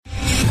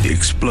the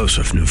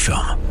explosive new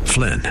film,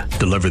 Flynn,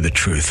 Deliver the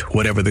Truth,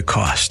 Whatever the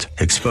Cost,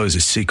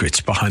 exposes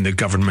secrets behind the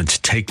government's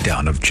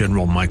takedown of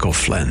General Michael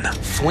Flynn.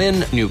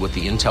 Flynn knew what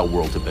the intel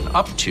world had been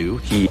up to.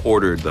 He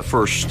ordered the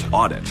first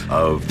audit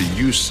of the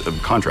use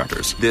of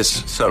contractors.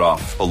 This set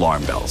off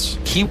alarm bells.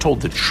 He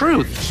told the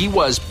truth. He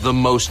was the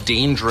most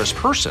dangerous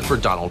person for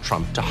Donald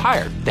Trump to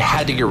hire. They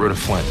had to get rid of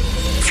Flynn.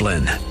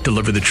 Flynn,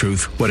 Deliver the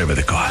Truth, Whatever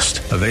the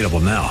Cost. Available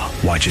now.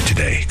 Watch it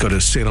today. Go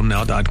to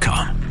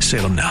salemnow.com.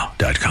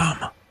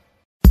 salemnow.com.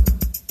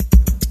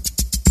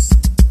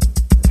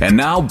 And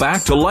now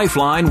back to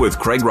Lifeline with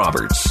Craig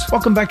Roberts.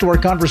 Welcome back to our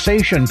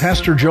conversation.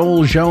 Pastor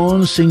Joel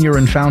Jones, senior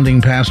and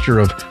founding pastor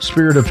of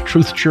Spirit of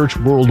Truth Church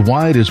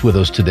Worldwide, is with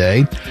us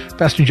today.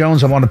 Pastor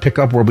Jones, I want to pick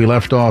up where we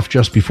left off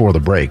just before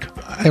the break.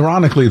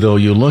 Ironically, though,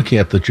 you look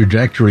at the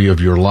trajectory of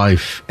your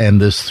life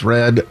and this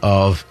thread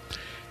of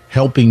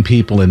helping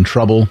people in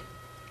trouble,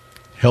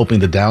 helping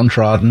the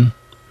downtrodden,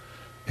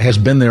 has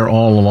been there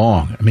all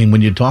along. I mean,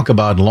 when you talk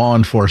about law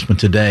enforcement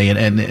today,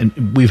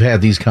 and we've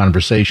had these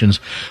conversations,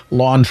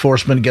 law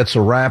enforcement gets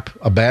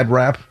a bad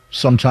rap,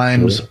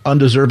 sometimes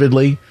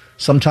undeservedly,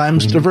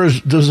 sometimes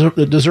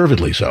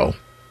deservedly so.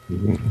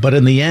 Mm-hmm. But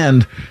in the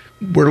end,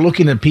 we're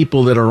looking at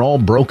people that are all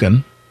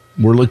broken.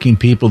 We're looking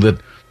at people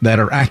that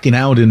are acting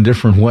out in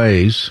different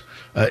ways.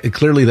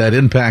 Clearly, that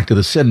impact of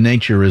the sin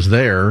nature is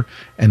there.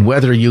 And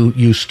whether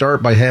you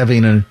start by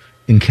having an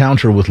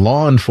encounter with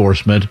law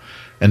enforcement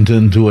and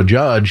then to a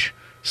judge,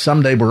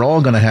 someday we're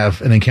all going to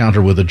have an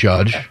encounter with a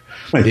judge.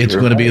 It's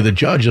going to be the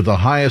judge of the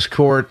highest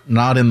court,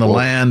 not in the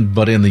land,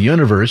 but in the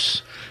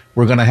universe.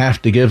 We're going to have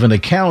to give an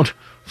account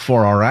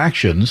for our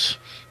actions.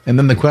 And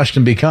then the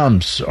question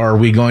becomes, are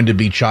we going to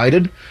be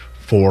chided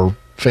for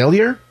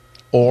failure?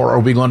 Or are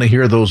we going to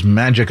hear those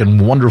magic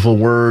and wonderful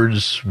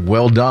words,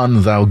 well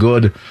done, thou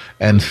good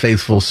and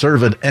faithful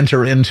servant,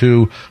 enter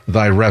into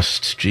thy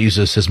rest.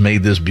 Jesus has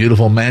made this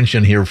beautiful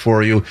mansion here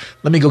for you.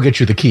 Let me go get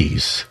you the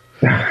keys.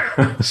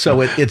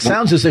 So it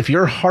sounds as if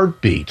your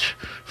heartbeat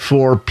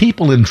for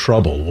people in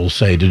trouble, we'll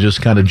say, to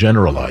just kind of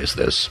generalize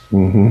this,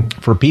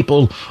 for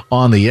people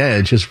on the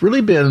edge, has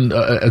really been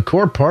a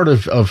core part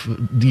of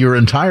your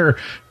entire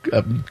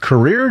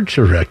career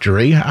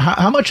trajectory.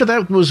 How much of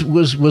that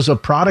was a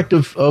product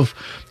of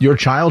your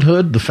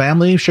childhood, the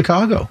family,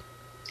 Chicago?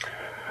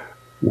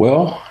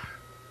 Well,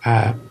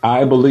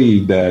 I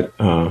believe that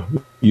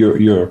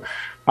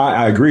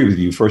I agree with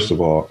you. First of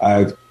all,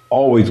 I've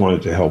always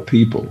wanted to help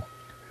people.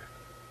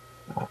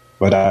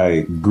 But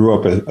I grew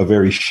up a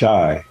very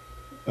shy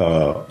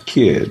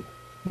kid.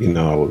 You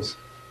know,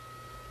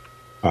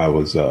 I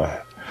was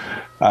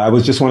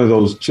just one of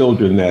those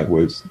children that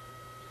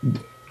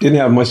didn't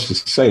have much to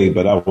say,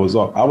 but I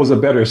was a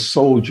better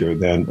soldier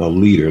than a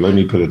leader. Let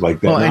me put it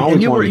like that. Well,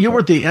 and you were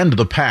at the end of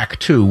the pack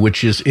too,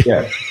 which is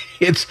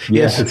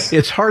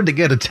it's hard to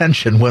get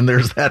attention when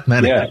there's that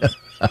many.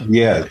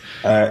 Yeah.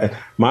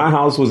 My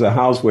house was a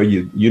house where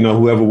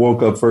whoever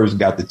woke up first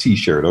got the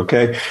T-shirt.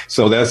 Okay,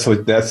 so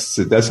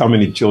that's how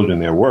many children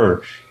there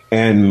were,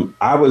 and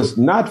I was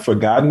not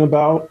forgotten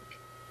about.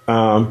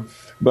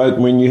 But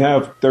when you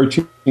have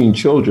 13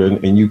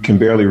 children and you can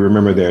barely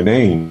remember their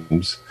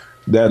names,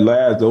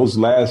 those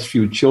last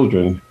few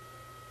children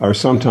are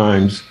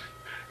sometimes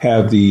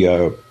have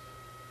the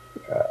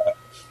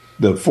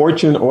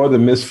fortune or the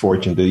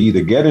misfortune to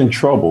either get in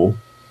trouble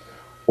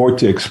or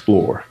to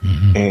explore.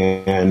 Mm-hmm.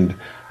 And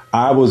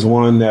I was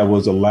one that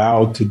was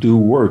allowed to do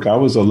work. I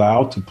was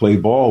allowed to play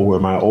ball where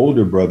my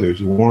older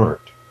brothers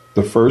weren't.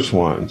 The first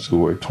ones, who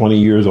were 20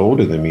 years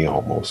older than me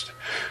almost,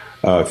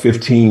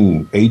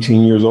 15,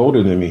 18 years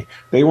older than me,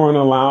 they weren't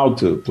allowed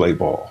to play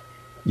ball,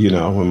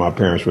 when my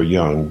parents were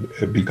young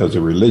because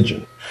of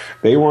religion.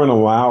 They weren't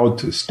allowed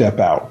to step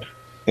out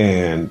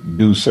and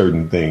do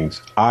certain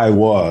things. I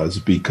was,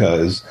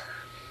 because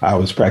I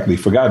was practically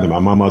forgotten.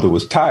 My mother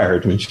was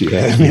tired when she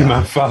had me.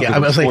 My father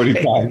was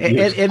 45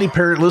 years. Any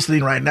parent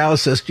listening right now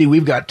says, gee,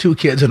 we've got 2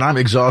 kids and I'm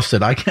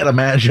exhausted. I can't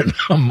imagine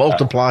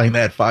multiplying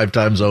that 5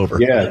 times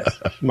over. Yes.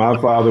 My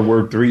father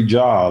worked 3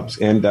 jobs.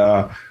 And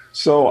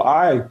so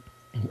I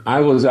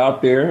was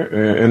out there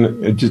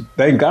and just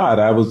thank God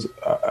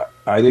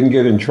I didn't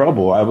get in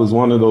trouble. I was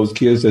one of those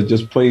kids that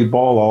just played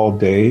ball all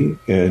day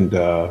and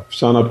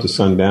sun up to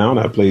sundown.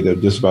 I played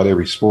just about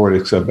every sport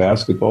except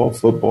basketball.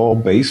 Football,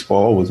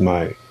 baseball was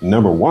my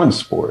number 1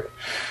 sport.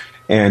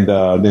 And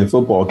then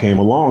football came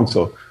along.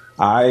 So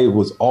I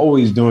was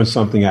always doing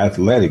something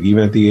athletic,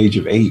 even at the age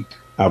of 8.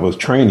 I was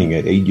training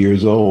at 8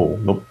 years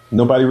old.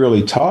 Nobody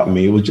really taught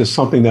me. It was just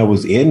something that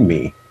was in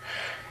me.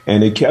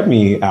 And it kept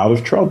me out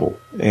of trouble.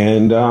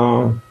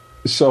 And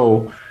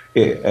so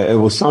it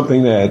was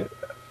something that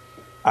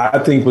I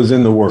think was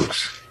in the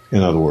works,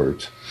 in other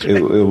words.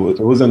 It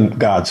was in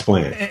God's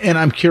plan. And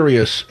I'm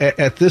curious,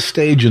 at this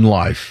stage in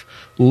life,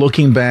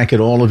 looking back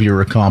at all of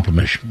your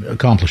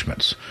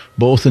accomplishments,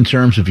 both in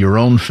terms of your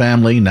own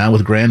family, now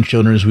with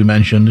grandchildren, as we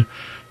mentioned,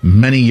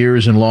 many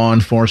years in law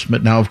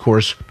enforcement, now, of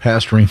course,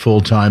 pastoring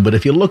full-time. But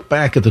if you look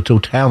back at the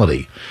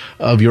totality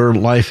of your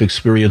life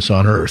experience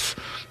on earth,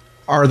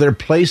 are there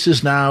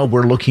places now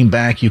where looking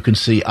back you can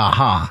see,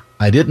 aha,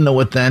 I didn't know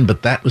it then,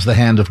 but that was the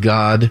hand of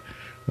God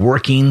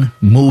working,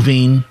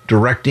 moving,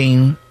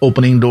 directing,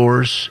 opening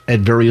doors at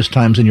various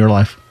times in your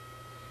life?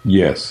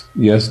 Yes,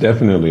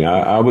 definitely.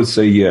 I would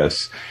say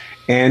yes.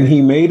 And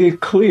he made it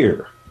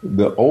clear.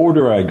 The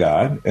older I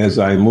got, as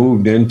I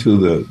moved into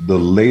the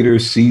later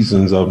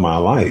seasons of my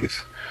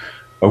life,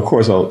 of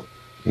course,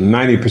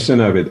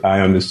 90% of it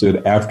I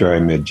understood after I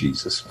met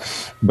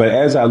Jesus. But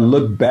as I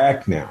look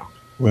back now,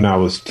 when I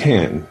was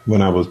 10,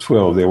 when I was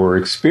 12, there were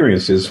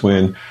experiences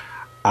when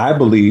I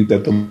believed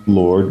that the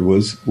Lord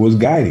was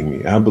guiding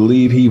me. I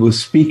believe he was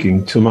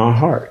speaking to my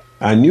heart.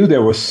 I knew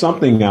there was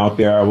something out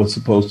there I was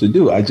supposed to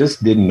do. I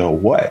just didn't know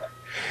what.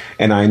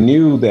 And I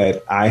knew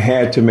that I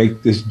had to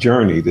make this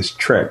journey, this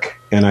trek,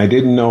 and I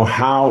didn't know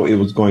how it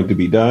was going to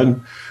be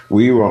done.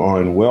 We were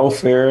on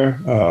welfare.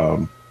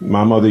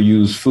 My mother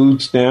used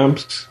food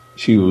stamps.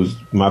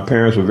 My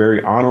parents were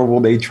very honorable.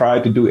 They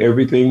tried to do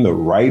everything the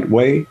right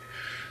way.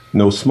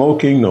 No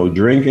smoking, no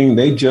drinking.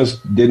 They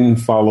just didn't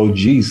follow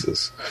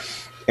Jesus.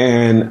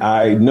 And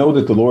I know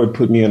that the Lord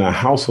put me in a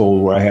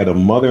household where I had a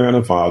mother and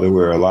a father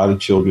where a lot of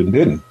children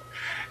didn't.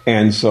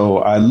 And so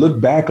I look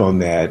back on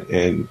that,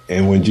 and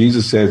when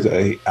Jesus says,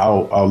 hey,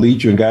 I'll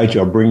lead you and guide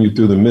you, I'll bring you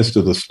through the midst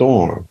of the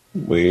storm.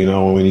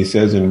 Well, when he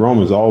says in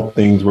Romans, all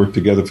things work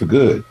together for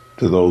good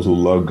to those who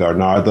love God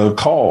and are the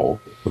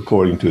called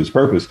according to his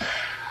purpose.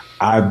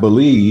 I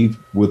believe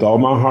with all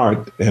my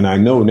heart, and I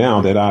know now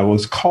that I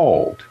was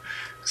called.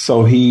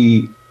 So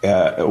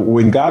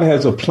when God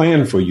has a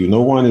plan for you,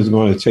 no one is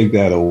going to take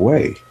that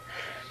away.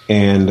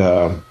 And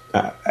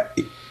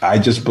I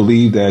just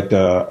believe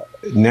that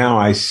now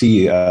I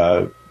see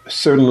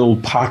certain little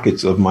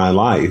pockets of my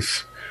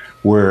life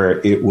where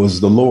it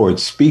was the Lord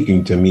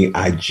speaking to me.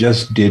 I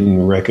just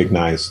didn't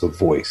recognize the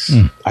voice.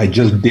 I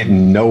just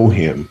didn't know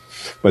him.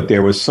 But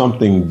there was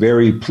something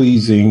very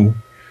pleasing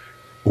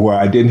where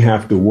I didn't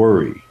have to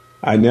worry.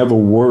 I never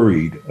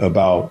worried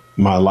about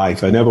my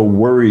life. I never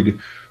worried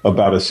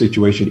about a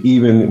situation,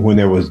 even when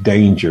there was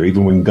danger,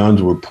 even when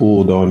guns were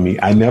pulled on me.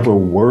 I never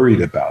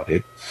worried about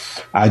it.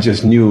 I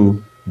just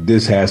knew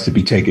this has to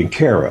be taken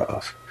care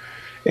of.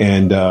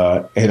 And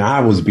I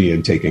was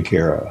being taken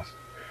care of.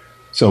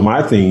 So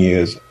my thing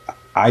is,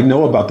 I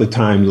know about the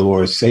times the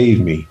Lord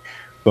saved me,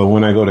 but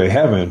when I go to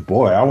heaven,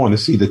 boy, I want to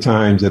see the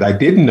times that I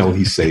didn't know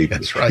he saved me.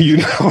 That's right.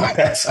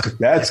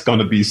 That's going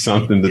to be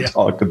something to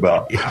talk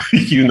about, Yeah.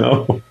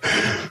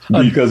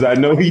 Because I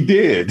know he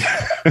did.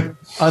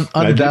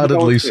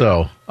 Undoubtedly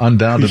so.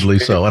 Undoubtedly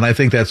so. And I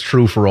think that's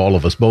true for all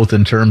of us, both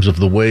in terms of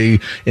the way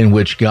in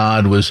which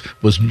God was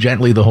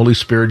gently, the Holy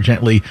Spirit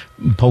gently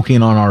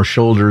poking on our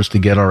shoulders to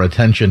get our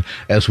attention,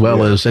 as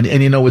well as, and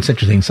it's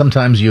interesting.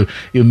 Sometimes you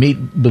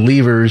meet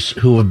believers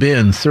who have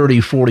been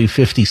 30, 40,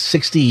 50,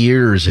 60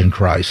 years in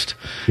Christ.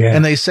 Yeah.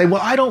 And they say,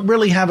 well, I don't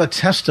really have a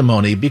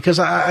testimony because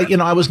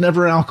I was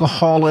never an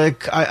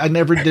alcoholic. I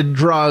never did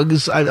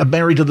drugs. I'm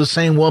married to the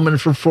same woman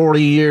for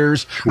 40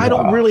 years. Wow. I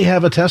don't really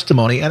have a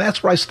testimony. And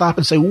that's where I stop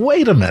and say,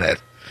 wait a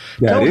minute.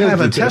 Don't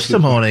have a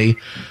testimony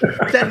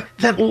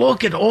that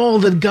look at all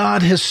that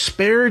God has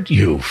spared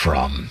you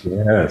from.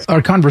 Yes.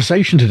 Our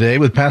conversation today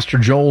with Pastor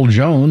Joel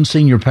Jones,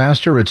 Senior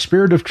Pastor at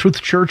Spirit of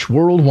Truth Church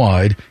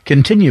Worldwide,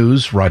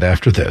 continues right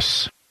after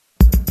this.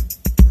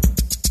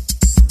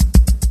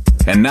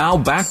 And now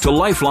back to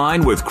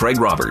Lifeline with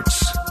Craig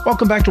Roberts.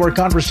 Welcome back to our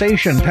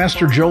conversation.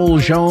 Pastor Joel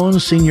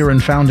Jones, Senior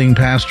and Founding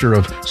Pastor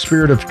of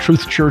Spirit of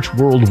Truth Church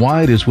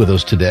Worldwide, is with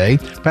us today.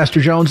 Pastor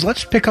Jones,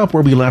 let's pick up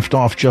where we left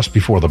off just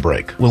before the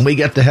break. When we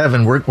get to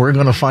heaven, we're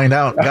going to find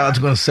out. God's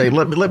going to say,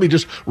 let me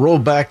just roll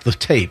back the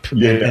tape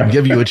and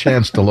give you a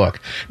chance to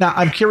look. Now,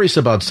 I'm curious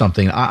about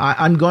something.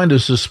 I'm going to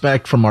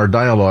suspect from our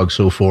dialogue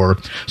so far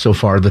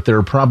that there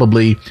are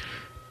probably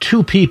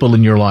two people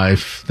in your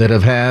life that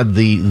have had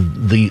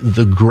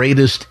the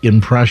greatest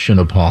impression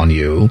upon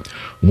you.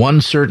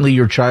 One, certainly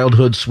your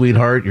childhood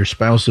sweetheart, your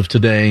spouse of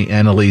today,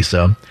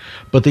 Annalisa.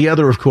 But the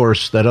other, of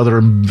course, that other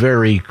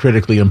very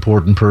critically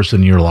important person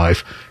in your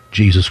life,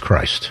 Jesus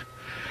Christ.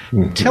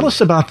 Mm-hmm. Tell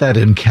us about that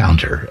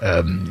encounter.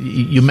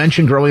 You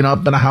mentioned growing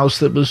up in a house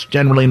that was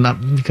generally not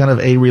kind of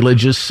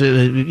religious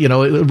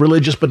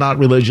but not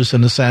religious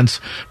in a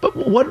sense. But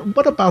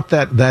what about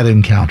that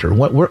encounter?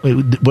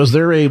 Was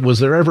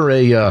there ever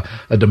a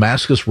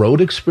Damascus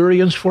Road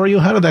experience for you?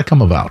 How did that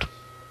come about?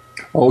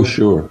 Oh,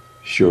 sure.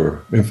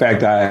 In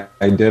fact, I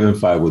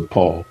identify with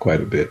Paul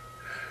quite a bit.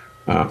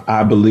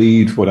 I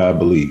believed what I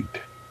believed.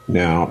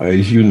 Now,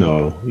 as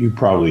you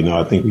probably know,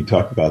 I think we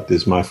talked about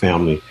this. My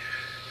family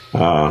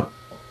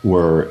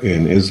were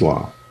in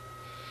Islam,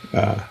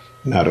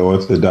 not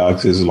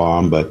Orthodox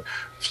Islam, but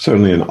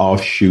certainly an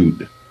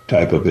offshoot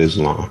type of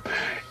Islam.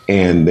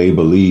 And they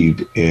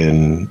believed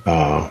in,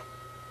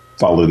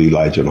 followed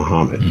Elijah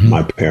Muhammad. Mm-hmm.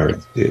 My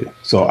parents did.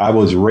 So I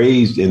was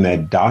raised in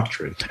that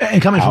doctrine.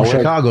 And coming from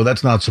Chicago,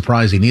 that's not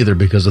surprising either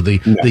because of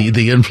the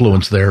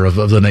influence there of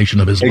the Nation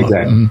of Islam.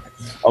 Exactly.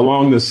 Mm-hmm.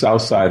 Along the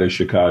south side of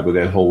Chicago,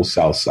 that whole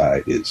south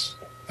side is...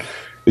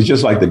 It's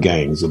just like the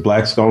gangs. The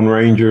Blackstone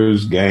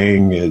Rangers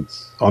gang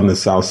is on the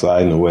south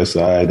side and the west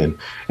side,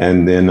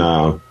 and then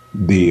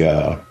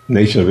the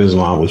Nation of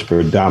Islam was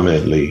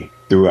predominantly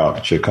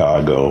throughout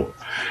Chicago.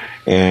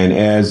 And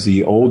as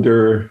the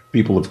older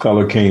people of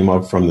color came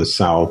up from the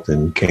South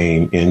and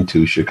came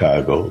into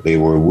Chicago, they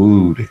were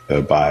wooed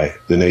by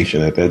the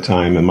nation at that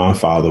time. And my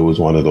father was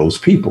one of those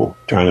people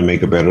trying to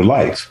make a better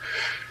life.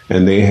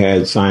 And they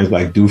had signs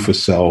like do for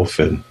self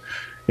and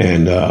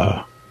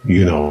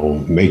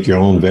make your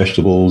own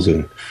vegetables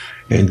and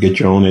get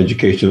your own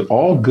education,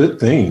 all good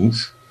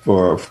things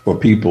for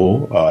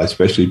people,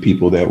 especially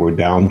people that were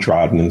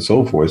downtrodden and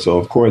so forth. So,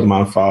 of course,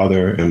 my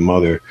father and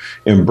mother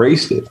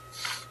embraced it.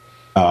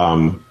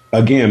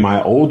 Again,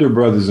 my older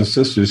brothers and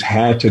sisters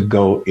had to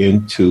go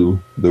into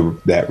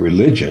that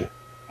religion,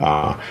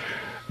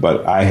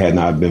 but I had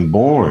not been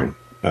born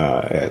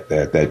at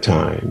that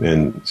time.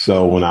 And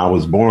so when I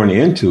was born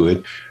into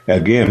it,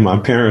 again, my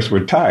parents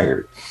were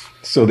tired.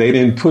 So they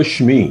didn't push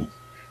me.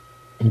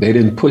 They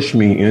didn't push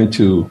me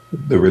into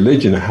the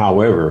religion.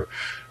 However,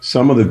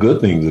 some of the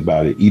good things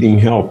about it, eating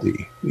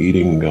healthy,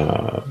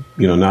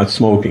 not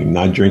smoking,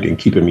 not drinking,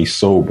 keeping me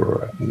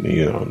sober,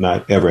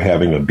 not ever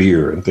having a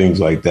beer and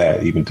things like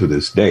that, even to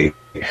this day,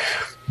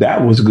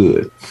 that was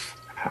good.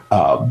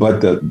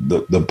 But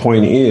the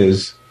point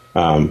is,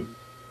 there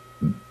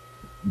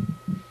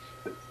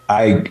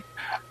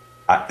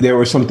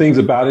were some things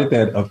about it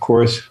that, of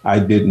course, I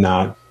did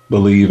not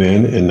believe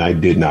in and I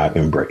did not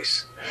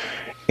embrace.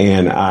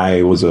 And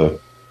I was a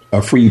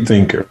free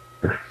thinker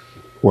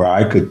where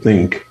I could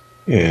think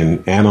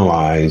and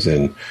analyze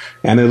and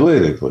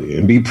analytically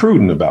and be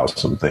prudent about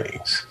some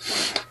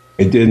things.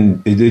 It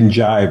didn't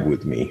jive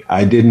with me.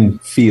 I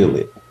didn't feel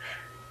it.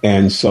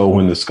 And so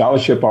when the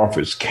scholarship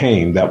offers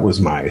came, that was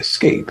my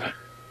escape.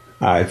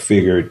 I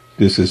figured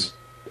this is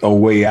a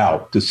way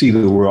out to see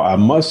the world. I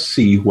must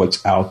see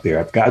what's out there.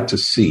 I've got to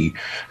see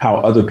how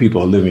other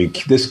people are living.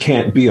 This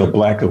can't be a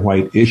black and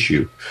white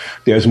issue.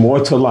 There's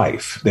more to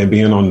life than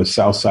being on the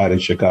south side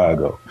of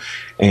Chicago.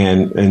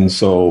 And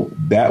so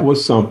that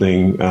was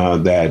something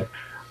that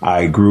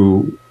I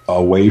grew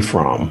away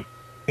from.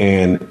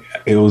 And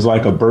it was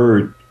like a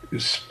bird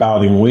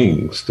spouting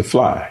wings to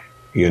fly.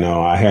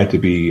 I had to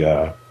be,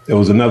 it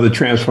was another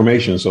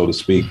transformation, so to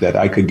speak, that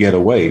I could get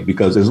away,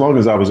 because as long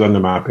as I was under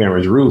my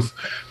parents' roof,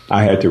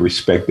 I had to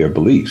respect their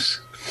beliefs.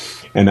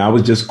 And I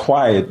was just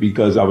quiet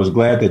because I was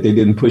glad that they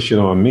didn't push it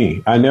on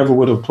me. I never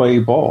would have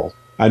played ball.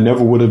 I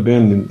never would have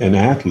been an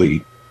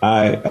athlete.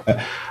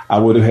 I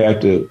would have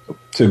had to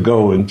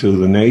go into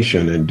the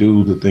nation and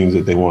do the things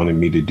that they wanted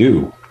me to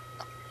do.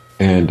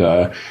 And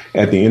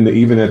at the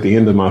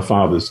end of my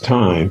father's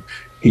time,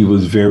 he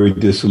was very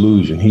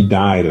disillusioned. He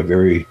died a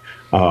very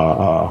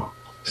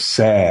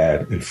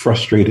sad and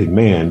frustrated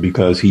man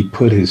because he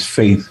put his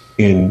faith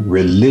in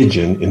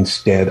religion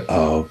instead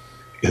of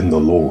in the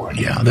Lord.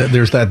 Yeah,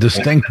 there's that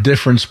distinct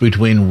difference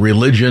between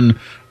religion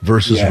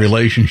versus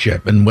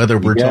relationship, and whether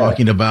we're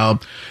talking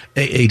about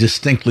a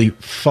distinctly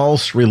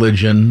false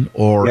religion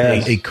or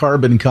a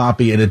carbon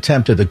copy, an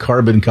attempt at a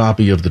carbon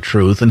copy of the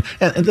truth. And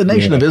the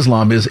Nation of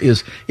Islam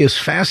is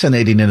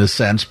fascinating in a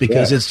sense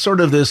because it's sort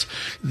of this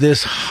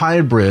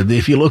hybrid.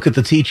 If you look at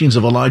the teachings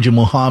of Elijah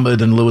Muhammad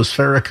and Louis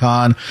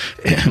Farrakhan,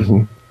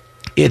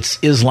 it's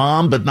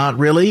Islam, but not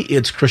really.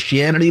 It's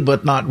Christianity,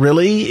 but not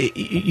really.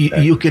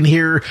 You can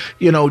hear,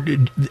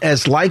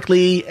 as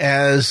likely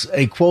as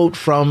a quote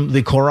from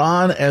the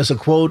Quran as a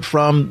quote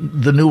from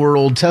the New or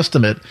Old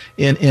Testament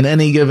in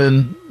any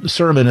given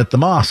sermon at the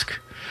mosque.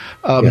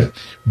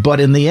 But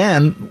in the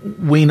end,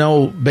 we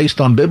know,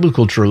 based on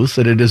biblical truth,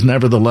 that it is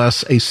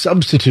nevertheless a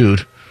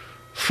substitute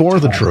for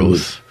the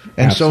truth.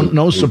 And so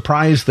no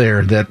surprise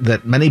there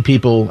that many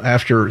people,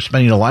 after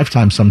spending a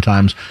lifetime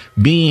sometimes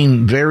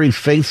being very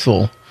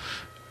faithful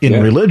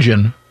in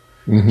religion,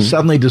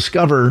 suddenly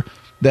discover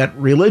that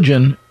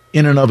religion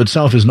in and of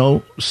itself is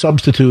no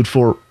substitute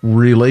for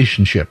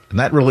relationship. And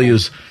that really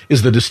is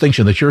the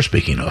distinction that you're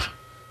speaking of.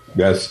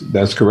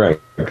 That's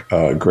correct,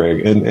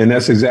 Greg. And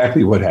that's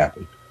exactly what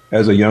happened.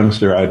 As a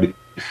youngster,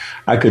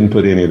 I couldn't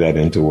put any of that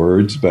into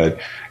words, but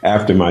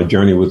after my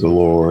journey with the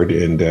Lord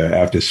and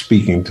after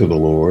speaking to the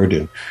Lord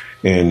and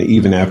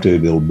even after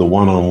the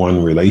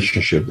one-on-one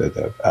relationship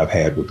that I've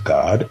had with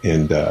God,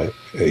 and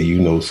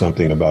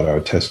something about our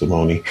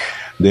testimony,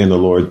 then the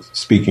Lord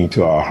speaking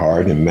to our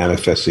heart and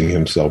manifesting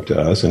himself to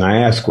us. And I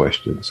ask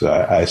questions.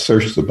 I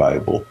search the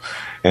Bible,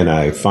 and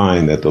I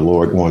find that the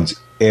Lord wants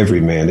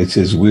every man. It's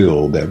his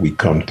will that we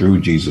come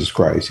through Jesus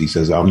Christ. He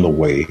says, I'm the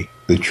way,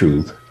 the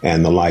truth,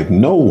 and the life.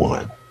 No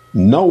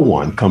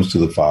one comes to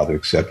the Father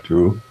except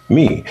through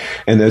me.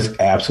 And that's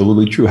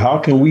absolutely true. How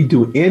can we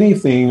do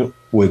anything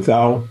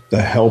without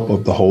the help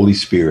of the Holy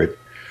Spirit?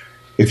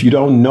 If you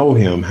don't know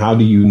him, how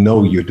do you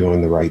know you're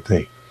doing the right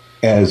thing?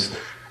 As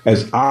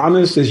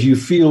honest as you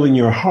feel in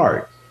your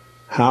heart,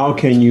 how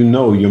can you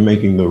know you're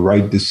making the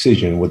right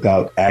decision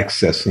without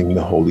accessing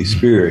the Holy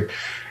Spirit?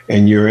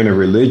 And you're in a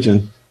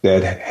religion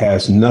that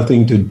has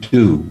nothing to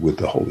do with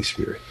the Holy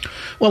Spirit.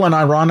 Well, and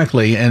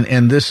ironically,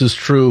 and this is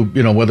true,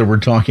 whether we're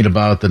talking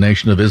about the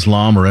Nation of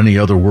Islam or any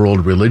other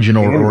world religion,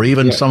 or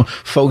even some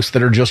folks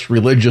that are just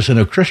religious in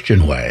a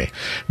Christian way,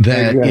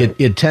 that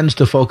it tends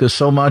to focus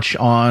so much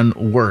on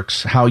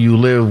works, how you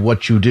live,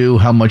 what you do,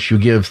 how much you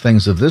give,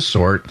 things of this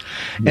sort.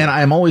 Yeah. And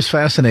I'm always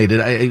fascinated.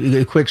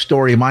 A quick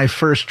story, my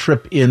first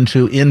trip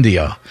into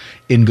India,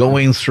 in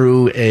going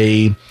through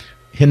a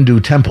Hindu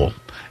temple,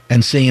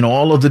 and seeing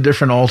all of the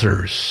different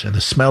altars and the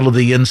smell of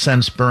the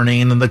incense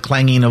burning and the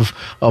clanging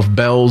of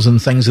bells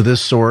and things of this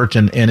sort.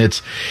 And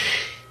it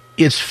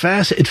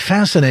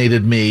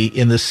fascinated me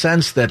in the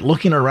sense that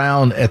looking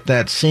around at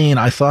that scene,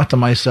 I thought to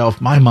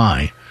myself,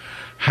 my,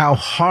 how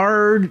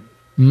hard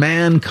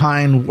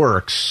mankind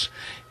works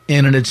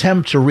in an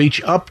attempt to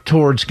reach up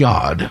towards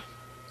God,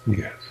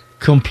 yes,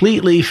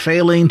 completely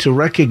failing to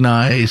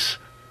recognize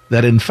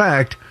that, in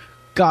fact,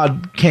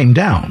 God came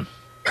down.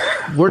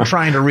 We're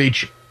trying to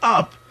reach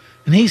up.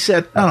 And he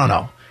said,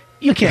 no,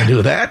 you can't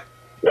do that.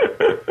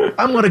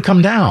 I'm going to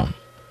come down.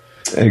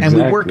 Exactly. And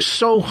we work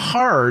so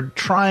hard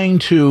trying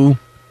to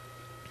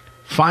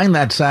find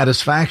that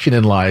satisfaction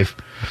in life,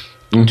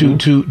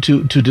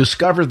 to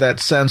discover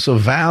that sense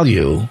of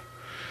value,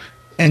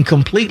 and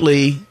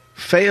completely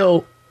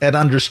fail at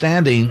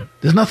understanding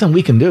there's nothing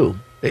we can do.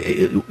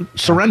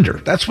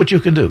 Surrender. That's what you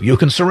can do. You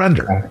can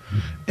surrender.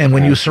 And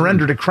when you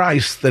surrender to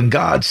Christ, then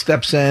God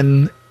steps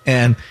in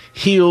and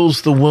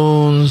heals the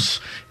wounds,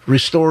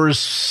 restores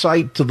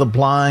sight to the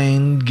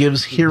blind,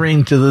 gives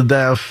hearing to the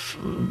deaf,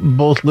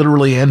 both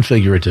literally and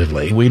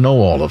figuratively. We know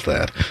all of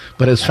that.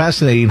 But it's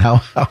fascinating how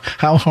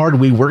hard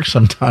we work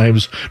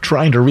sometimes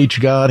trying to reach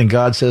God, and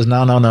God says,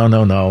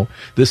 no.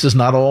 This is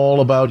not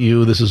all about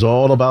you. This is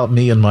all about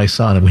me and my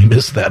son. And we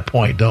miss that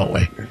point, don't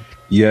we?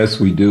 Yes,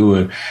 we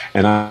do.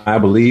 And I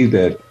believe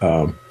that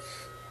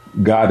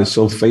God is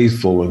so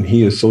faithful, and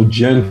he is so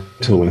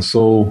gentle and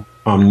so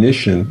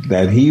omniscient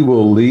that he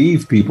will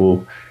leave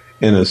people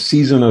in a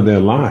season of their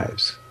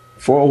lives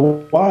for a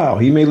while.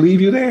 He may leave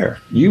you there.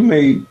 You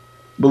may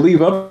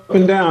believe up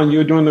and down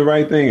you're doing the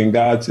right thing, and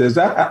God says,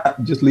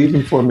 just leave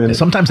him for a minute.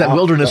 Sometimes that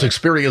wilderness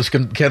experience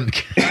can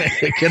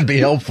be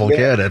helpful,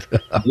 can it?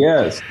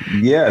 Yes.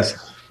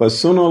 But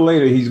sooner or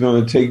later, he's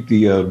going to take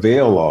the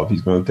veil off.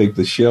 He's going to take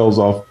the shells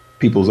off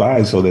people's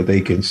eyes so that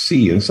they can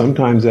see. And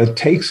sometimes that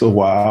takes a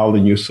while,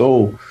 and you're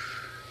so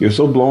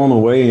blown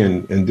away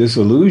and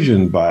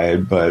disillusioned by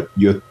it, but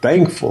you're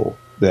thankful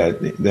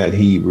that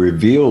he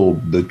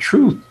revealed the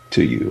truth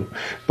to you.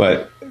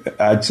 But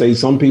I'd say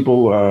some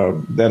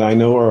people that I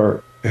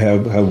know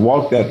have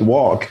walked that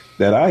walk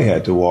that I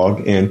had to walk,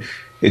 and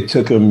it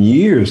took them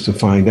years to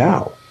find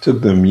out. It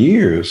took them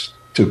years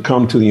to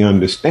come to the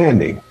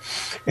understanding.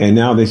 And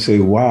now they say,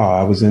 wow,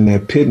 I was in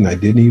that pit and I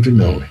didn't even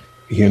know it,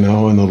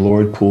 and the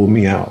Lord pulled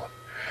me out.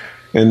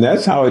 And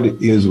that's how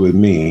it is with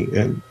me.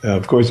 And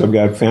of course, I've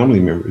got family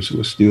members who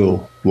are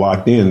still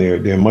locked in.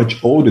 They're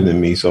much older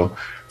than me. So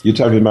you're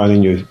talking about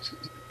in your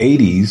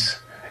 80s,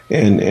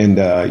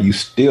 and you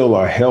still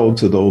are held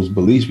to those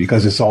beliefs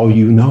because it's all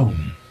you know.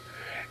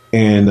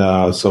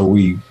 And so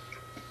we,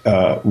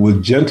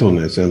 with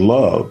gentleness and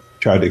love,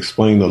 try to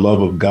explain the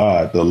love of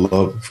God, the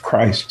love of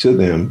Christ to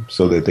them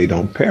so that they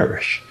don't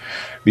perish.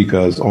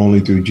 Because only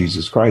through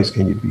Jesus Christ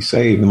can you be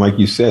saved. And like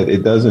you said,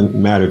 it doesn't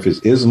matter if it's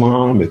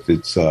Islam, if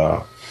it's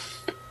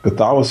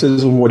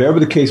Catholicism, whatever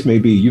the case may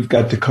be, you've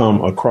got to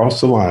come across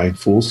the line,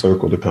 full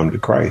circle, to come to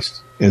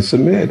Christ and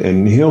submit,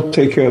 and he'll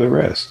take care of the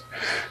rest.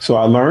 So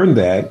I learned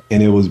that,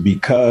 and it was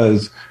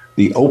because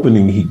the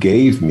opening he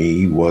gave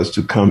me was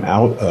to come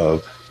out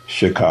of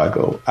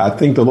Chicago. I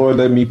think the Lord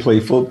let me play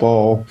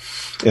football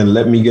and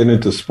let me get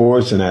into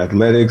sports and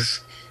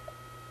athletics,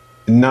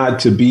 not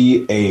to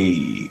be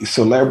a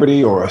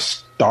celebrity or a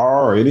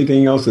star or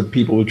anything else that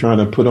people were trying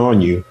to put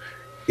on you.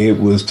 It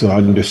was to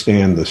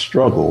understand the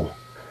struggle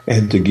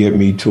and to get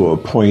me to a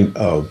point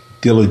of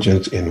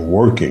diligence in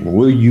working.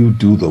 Will you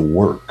do the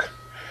work?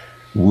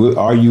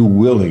 Are you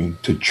willing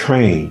to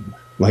train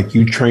like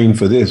you train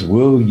for this?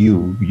 Will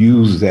you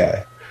use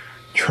that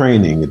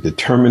training and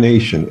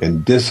determination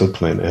and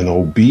discipline and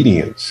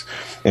obedience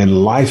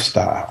and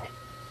lifestyle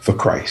for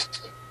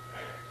Christ?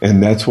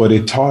 And that's what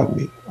it taught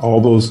me. All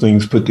those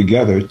things put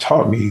together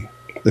taught me,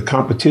 the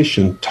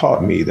competition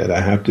taught me that I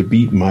have to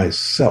beat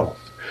myself.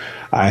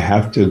 I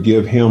have to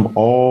give him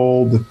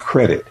all the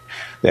credit.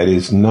 That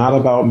is not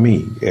about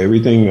me.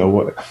 Everything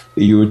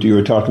you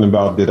were talking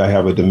about, did I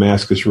have a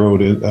Damascus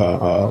Road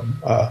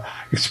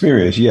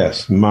experience?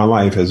 Yes, my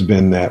life has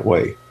been that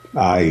way.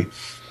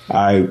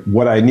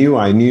 What I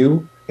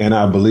knew, and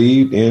I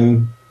believed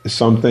in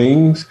some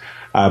things.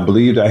 I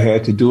believed I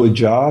had to do a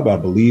job. I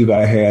believed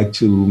I had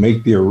to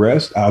make the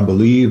arrest. I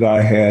believed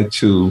I had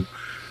to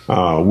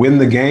win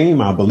the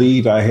game. I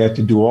believed I had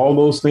to do all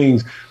those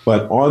things.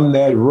 But on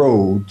that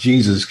road,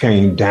 Jesus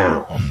came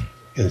down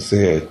and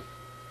said,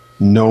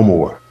 no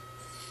more.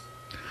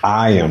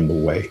 I am the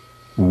way.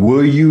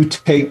 Will you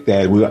take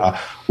that?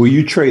 Will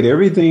you trade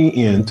everything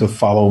in to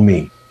follow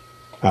me?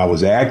 I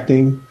was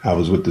acting. I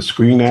was with the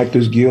Screen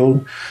Actors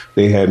Guild.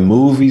 They had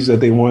movies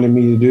that they wanted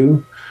me to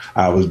do.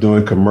 I was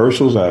doing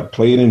commercials. I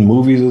played in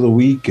movies of the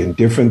week and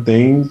different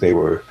things. They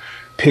were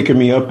picking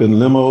me up in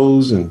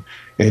limos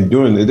and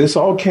doing it. This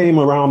all came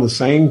around the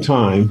same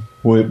time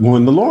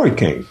when the Lord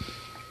came.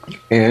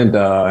 And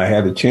I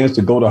had a chance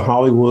to go to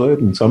Hollywood,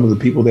 and some of the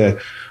people that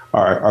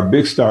are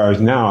big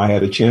stars now, I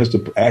had a chance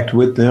to act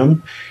with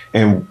them.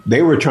 And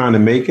they were trying to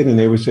make it, and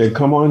they would say,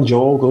 come on,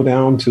 Joel, go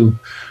down to,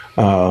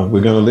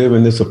 we're going to live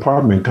in this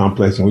apartment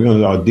complex, and we're going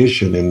to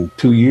audition in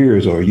 2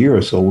 years or a year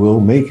or so, we'll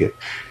make it.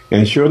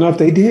 And sure enough,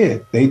 they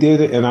did. They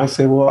did it. And I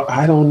said, well,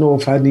 I don't know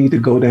if I need to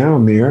go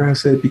down there. I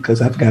said,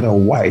 because I've got a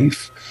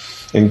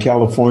wife in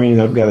California,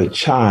 and I've got a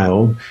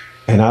child,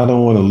 and I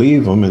don't want to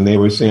leave them. And they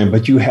were saying,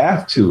 but you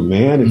have to,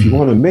 man. If you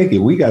want to make it,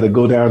 we got to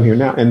go down here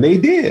now. And they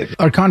did.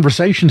 Our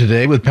conversation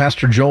today with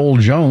Pastor Joel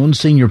Jones,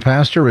 senior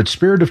pastor at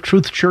Spirit of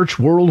Truth Church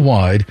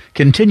Worldwide,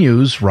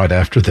 continues right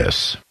after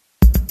this.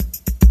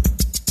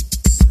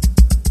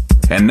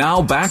 And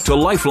now back to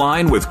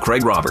Lifeline with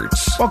Craig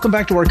Roberts. Welcome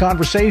back to our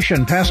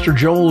conversation. Pastor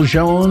Joel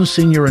Jones,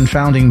 senior and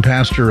founding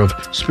pastor of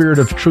Spirit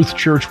of Truth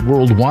Church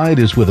Worldwide,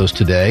 is with us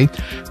today.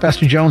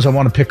 Pastor Jones, I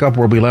want to pick up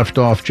where we left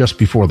off just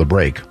before the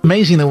break.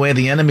 Amazing the way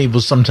the enemy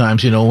will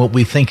sometimes, what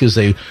we think is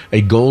a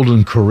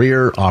golden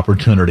career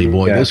opportunity.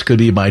 Boy, yes. This could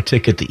be my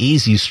ticket to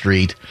Easy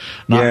Street,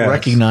 not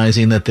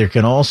recognizing that there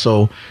can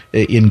also,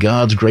 in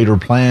God's greater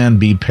plan,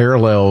 be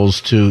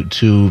parallels to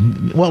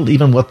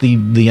even what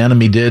the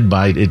enemy did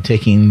by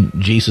taking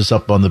Jesus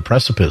up on the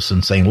precipice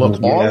and saying,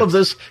 look, all of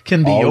this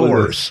can be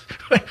yours,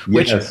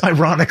 which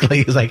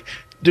ironically is like,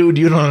 dude,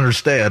 you don't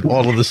understand.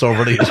 All of this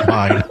already is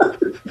mine.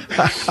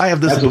 I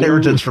have this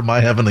inheritance from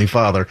my Heavenly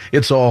Father.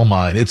 It's all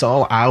mine. It's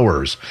all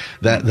ours.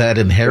 That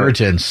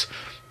inheritance,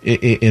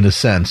 in a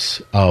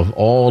sense, of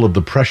all of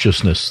the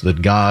preciousness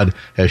that God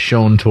has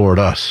shown toward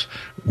us.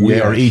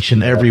 We are each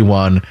and every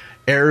one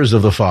heirs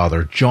of the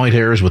Father, joint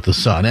heirs with the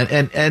Son.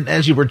 And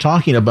as you were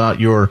talking about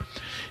your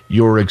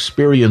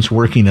experience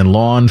working in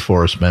law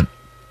enforcement,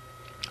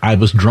 I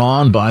was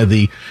drawn by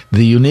the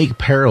unique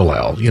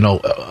parallel.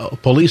 A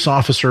police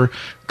officer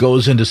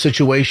goes into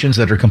situations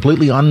that are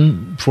completely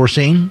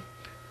unforeseen.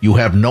 You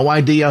have no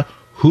idea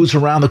who's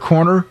around the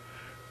corner,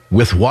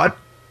 with what,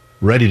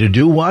 ready to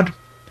do what.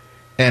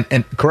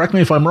 And correct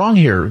me if I'm wrong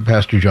here,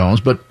 Pastor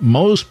Jones, but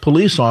most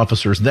police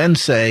officers then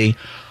say,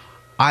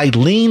 I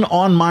lean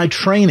on my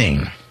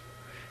training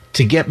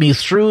to get me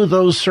through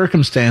those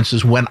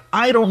circumstances when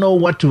I don't know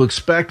what to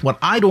expect, when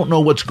I don't know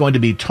what's going to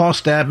be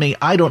tossed at me.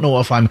 I don't know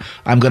if I'm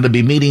going to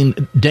be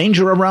meeting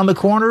danger around the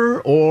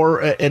corner or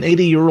an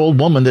 80-year-old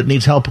woman that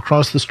needs help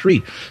across the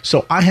street.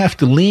 So I have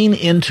to lean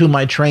into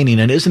my training.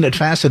 And isn't it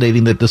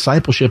fascinating that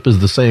discipleship is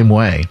the same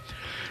way?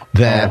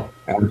 That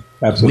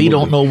we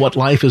don't know what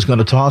life is going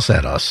to toss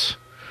at us.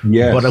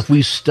 Yes. But if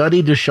we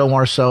study to show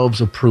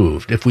ourselves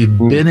approved, if we've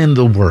been in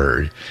the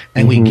Word,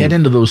 and we get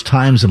into those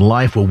times in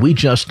life where we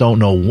just don't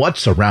know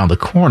what's around the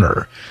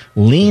corner,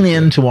 lean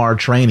into our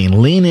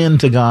training, lean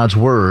into God's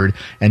Word,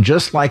 and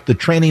just like the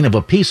training of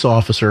a peace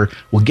officer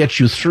will get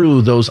you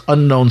through those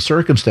unknown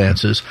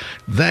circumstances,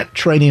 that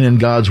training in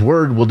God's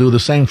Word will do the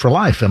same for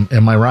life.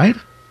 Am I right?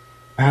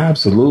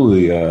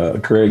 Absolutely,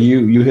 Craig.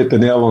 You hit the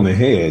nail on the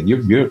head.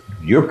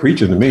 You're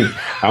preaching to me.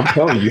 I'm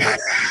telling you.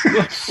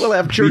 We'll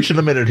have church in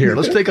a minute here.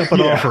 Let's take up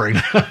an offering.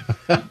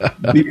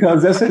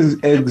 Because that's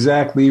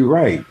exactly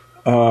right.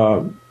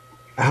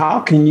 How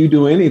can you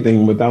do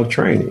anything without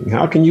training?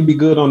 How can you be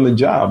good on the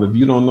job if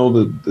you don't know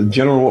the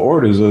general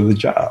orders of the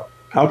job?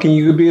 How can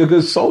you be a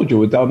good soldier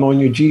without knowing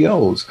your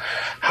GOs?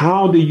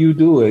 How do you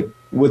do it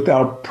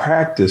without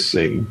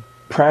practicing?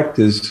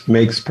 Practice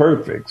makes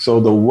perfect.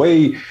 So the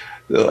way,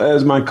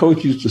 as my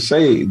coach used to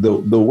say,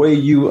 the way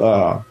you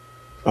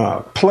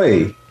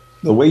play,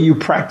 the way you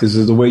practice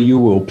is the way you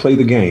will play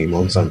the game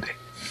on Sunday.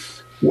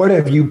 What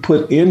have you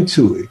put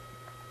into it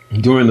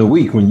during the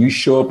week when you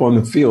show up on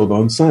the field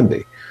on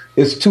Sunday?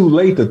 It's too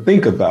late to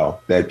think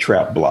about that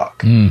trap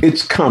block.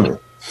 It's coming.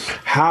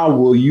 How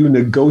will you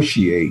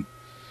negotiate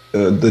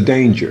the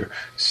danger?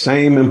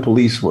 Same in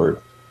police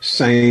work,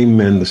 same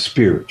in the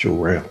spiritual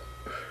realm.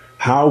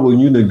 How will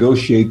you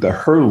negotiate the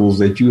hurdles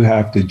that you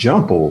have to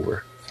jump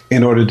over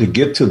in order to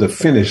get to the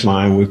finish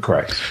line with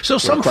Christ? So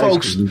some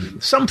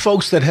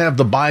folks that have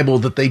the Bible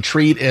that they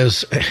treat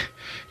as,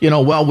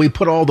 we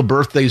put all the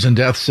birthdays and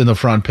deaths in the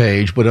front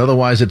page, but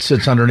otherwise it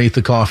sits underneath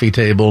the coffee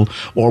table,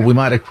 or we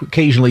might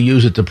occasionally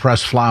use it to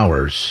press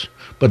flowers,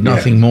 but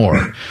nothing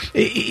more.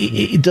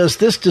 Does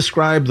this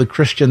describe the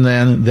Christian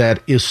then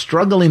that is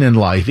struggling in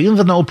life,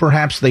 even though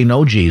perhaps they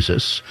know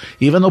Jesus,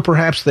 even though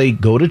perhaps they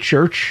go to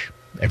church,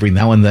 every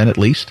now and then at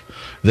least,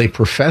 they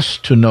profess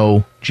to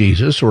know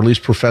Jesus, or at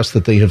least profess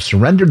that they have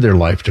surrendered their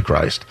life to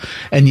Christ,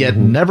 and yet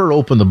never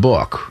open the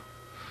book,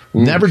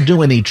 never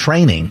do any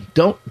training,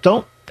 don't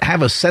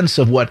have a sense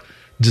of what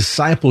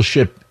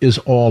discipleship is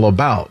all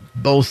about,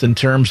 both in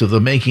terms of the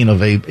making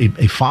of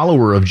a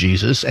follower of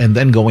Jesus and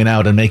then going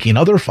out and making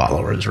other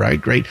followers, right?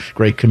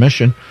 Great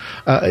Commission.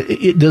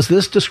 Does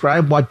this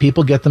describe why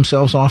people get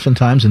themselves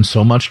oftentimes in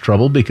so much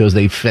trouble because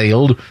they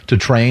failed to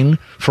train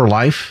for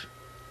life?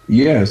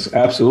 Yes,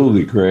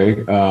 absolutely,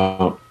 Craig.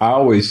 I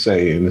always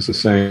say, and it's a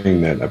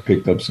saying that I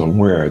picked up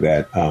somewhere,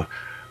 that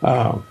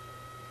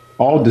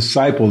all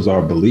disciples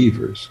are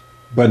believers,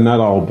 but not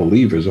all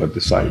believers are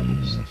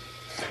disciples.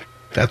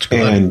 That's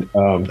good.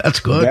 And that's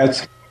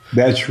good.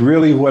 That's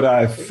really what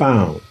I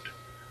found.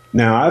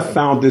 Now, I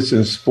found this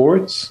in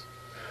sports.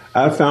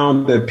 I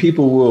found that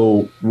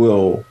people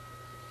will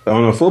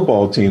on a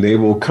football team, they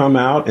will come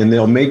out and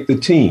they'll make the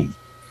team.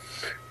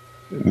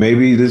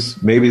 Maybe this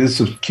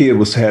kid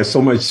has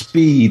so much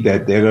speed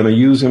that they're going to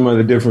use him at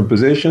a different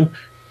position.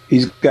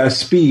 He's got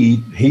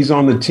speed. He's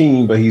on the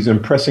team, but he's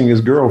impressing his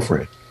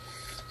girlfriend.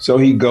 So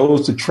he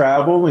goes to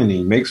travel and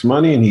he makes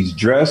money and he's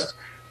dressed,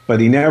 but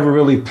he never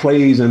really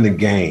plays in the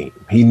game.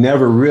 He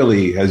never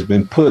really has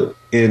been put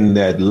in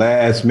that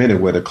last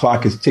minute where the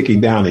clock is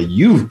ticking down and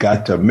you've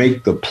got to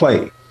make the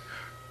play.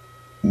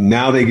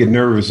 Now they get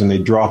nervous and they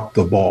drop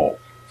the ball.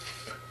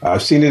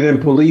 I've seen it in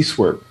police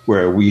work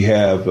where we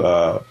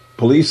have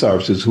police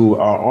officers who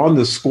are on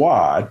the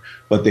squad,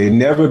 but they've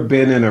never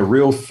been in a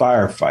real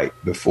firefight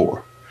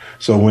before.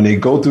 So when they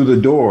go through the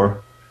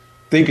door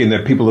thinking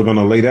that people are going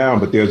to lay down,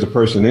 but there's a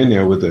person in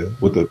there with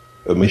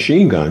a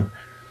machine gun,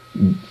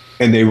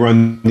 and they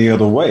run the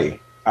other way.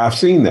 I've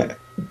seen that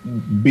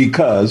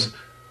because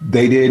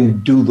they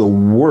didn't do the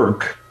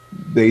work.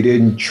 They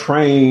didn't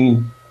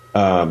train.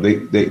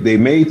 They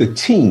made the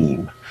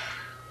team,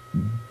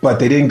 but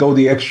they didn't go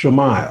the extra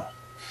mile.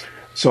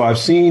 So I've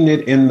seen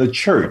it in the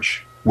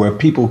church where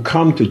people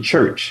come to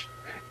church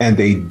and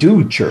they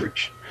do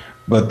church,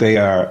 but they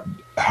are,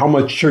 how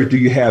much church do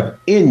you have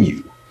in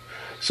you?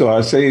 So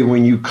I say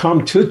when you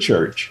come to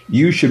church,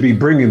 you should be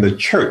bringing the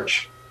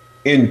church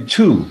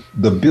into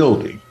the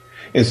building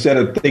instead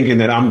of thinking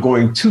that I'm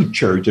going to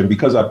church and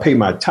because I pay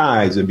my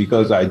tithes and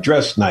because I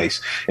dress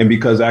nice and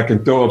because I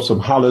can throw up some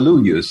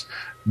hallelujahs,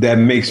 that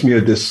makes me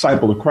a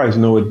disciple of Christ.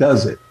 No, it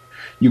doesn't.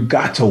 You've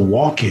got to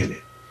walk in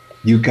it.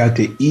 You've got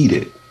to eat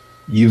it.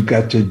 You've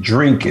got to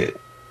drink it.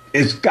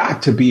 It's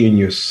got to be in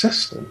your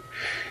system.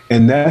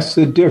 And that's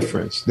the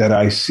difference that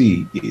I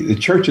see. The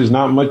church is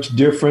not much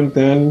different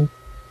than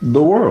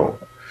the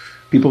world.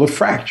 People are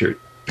fractured.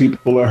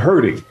 People are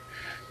hurting.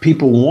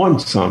 People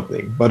want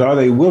something, but are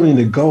they willing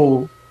to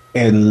go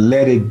and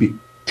let it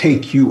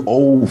take you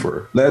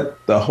over?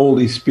 Let the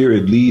Holy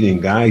Spirit lead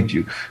and guide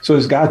you. So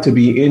it's got to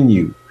be in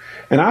you.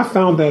 And I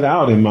found that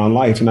out in my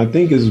life, and I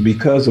think it's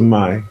because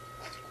of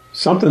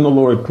something the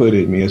Lord put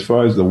in me as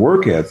far as the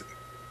work ethic.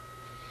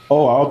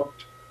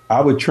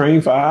 I would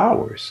train for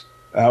hours.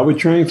 I would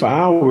train for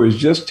hours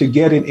just to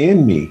get it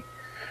in me.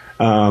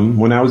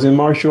 When I was in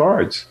martial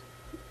arts,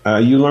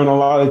 you learn a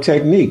lot of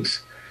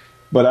techniques.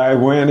 But I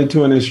ran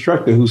into an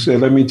instructor who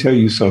said, let me tell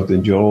you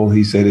something, Joel.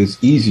 He said, it's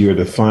easier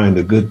to find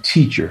a good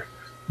teacher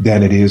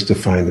than it is to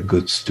find a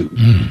good student.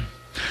 Mm.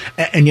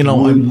 And, you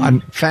know,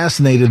 I'm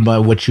fascinated by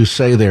what you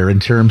say there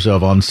in terms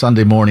of on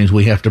Sunday mornings,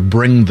 we have to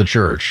bring the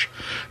church.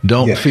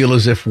 Don't feel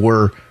as if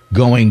we're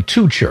going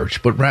to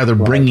church, but rather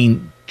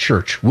bringing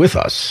church with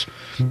us.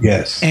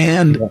 Yes.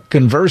 And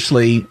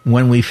conversely,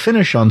 when we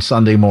finish on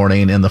Sunday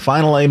morning and the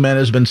final amen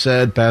has been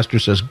said, pastor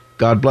says,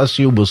 God bless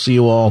you. We'll see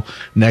you all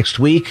next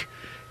week.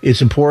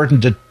 It's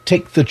important to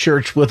take the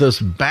church with us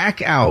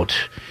back out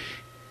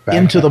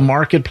into the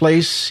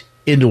marketplace,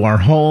 into our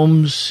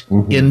homes,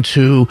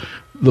 into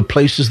the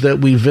places that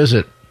we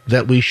visit,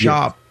 that we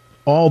shop,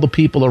 all the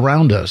people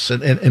around us.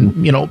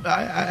 And you know,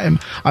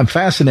 I'm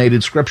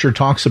fascinated. Scripture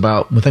talks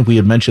about, I think we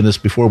had mentioned this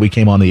before we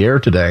came on the air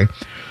today,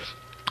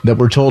 that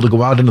we're told to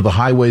go out into the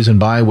highways and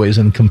byways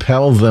and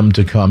compel them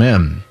to come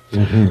in.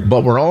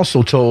 But we're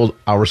also told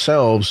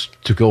ourselves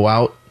to go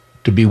out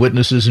to be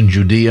witnesses in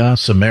Judea,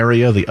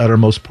 Samaria, the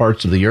uttermost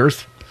parts of the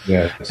earth.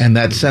 Yes. And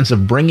that sense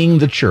of bringing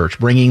the church,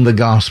 bringing the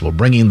gospel,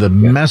 bringing the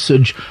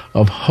message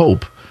of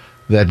hope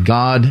that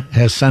God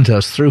has sent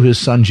us through his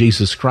son,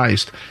 Jesus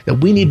Christ, that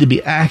we need to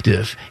be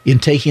active in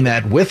taking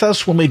that with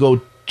us when we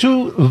go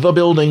to the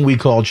building we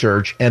call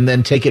church, and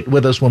then take it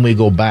with us when we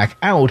go back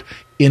out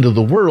into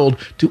the world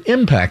to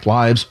impact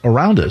lives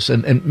around us.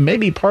 And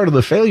maybe part of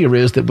the failure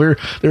is that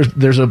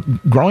there's a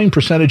growing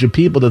percentage of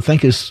people that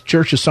think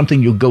church is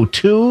something you go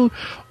to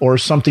or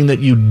something that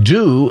you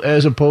do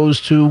as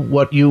opposed to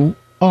what you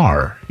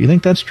are. You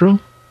think that's true?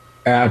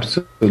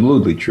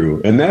 Absolutely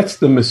true. And that's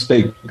the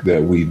mistake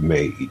that we've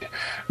made.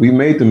 We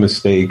made the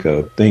mistake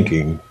of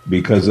thinking,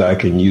 because I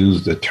can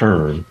use the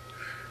term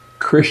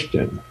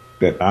Christian,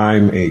 that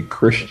I'm a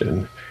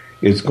Christian,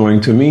 it's going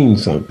to mean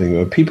something.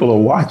 Or people are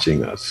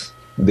watching us.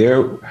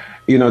 They're,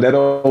 you know, that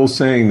old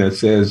saying that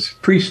says,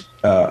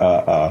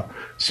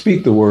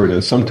 speak the word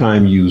and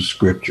sometimes use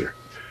scripture.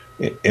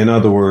 In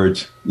other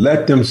words,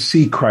 let them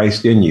see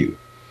Christ in you.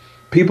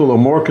 People are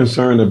more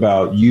concerned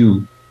about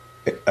you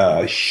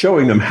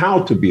showing them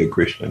how to be a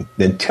Christian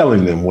than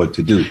telling them what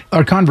to do.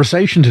 Our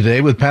conversation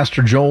today with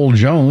Pastor Joel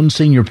Jones,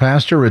 Senior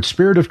Pastor at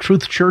Spirit of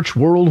Truth Church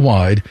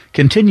Worldwide,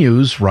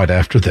 continues right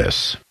after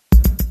this.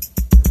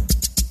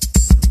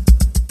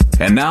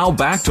 And now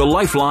back to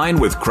Lifeline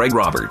with Craig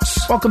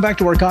Roberts. Welcome back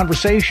to our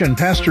conversation.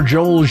 Pastor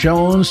Joel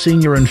Jones,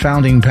 Senior and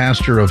Founding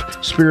Pastor of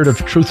Spirit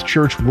of Truth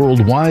Church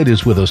Worldwide,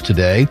 is with us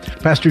today.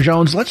 Pastor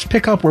Jones, let's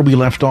pick up where we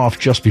left off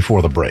just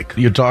before the break.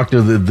 You talked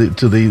to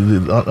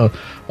the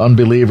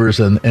unbelievers,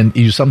 and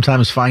you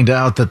sometimes find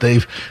out that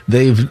they've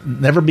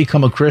never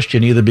become a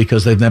Christian, either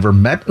because they've never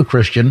met a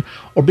Christian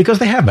or because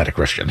they have met a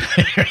Christian.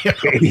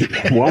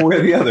 One way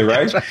or the other,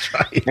 right? That's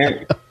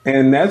right.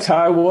 And that's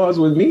how it was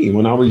with me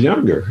when I was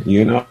younger.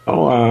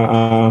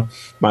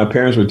 My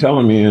parents were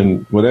telling me,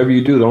 and whatever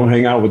you do, don't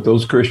hang out with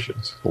those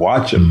Christians.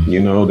 Watch them.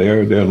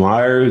 They're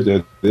liars.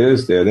 They're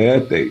this, they're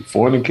that. They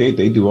fornicate.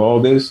 They do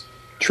all this.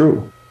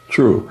 True.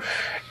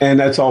 And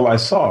that's all I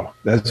saw.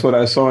 That's what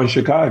I saw in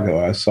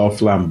Chicago. I saw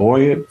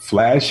flamboyant,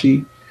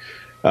 flashy,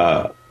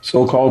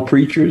 so-called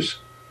preachers.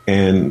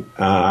 And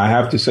I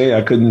have to say,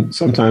 I couldn't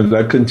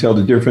tell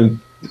the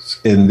difference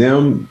in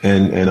them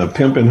and a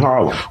pimp in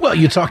Harlem. Well,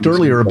 you talked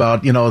earlier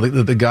about,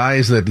 the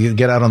guys that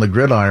get out on the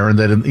gridiron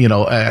that,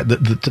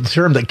 the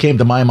term that came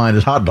to my mind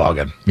is hot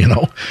dogging,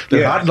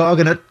 They're hot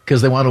dogging it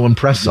because they want to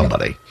impress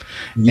somebody.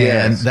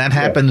 Yes. And that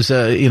happens,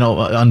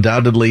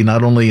 undoubtedly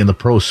not only in the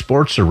pro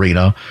sports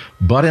arena,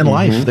 but in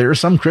life. There are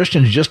some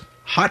Christians who just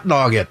hot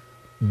dog it.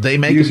 They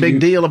make a big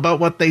deal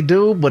about what they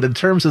do, but in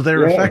terms of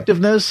their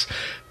effectiveness,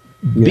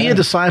 be a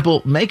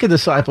disciple, make a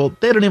disciple,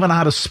 they don't even know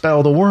how to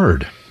spell the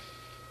word.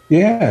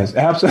 Yes,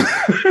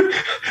 absolutely.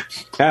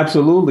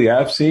 Absolutely.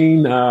 I've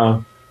seen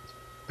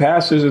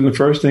pastors, and the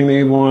first thing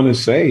they want to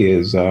say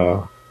is,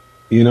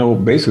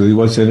 basically,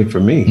 what's in it for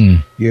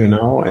me,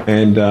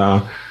 and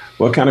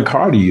what kind of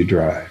car do you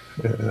drive?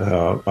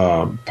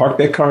 Park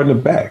that car in the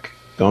back.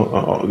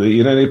 Don't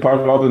they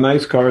park all the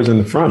nice cars in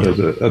the front of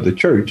the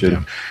church,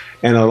 and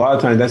a lot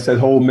of times that's that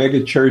whole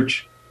mega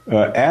church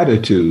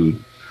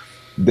attitude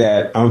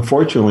that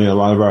unfortunately a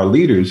lot of our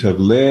leaders have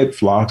led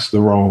flocks the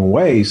wrong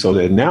way, so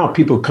that now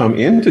people come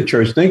into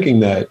church thinking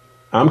that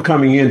I'm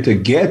coming in to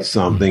get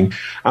something.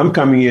 I'm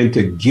coming in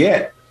to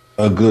get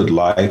a good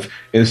life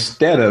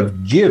instead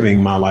of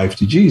giving my life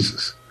to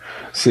Jesus.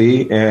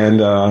 See,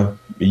 and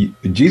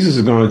Jesus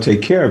is going to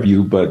take care of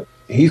you, but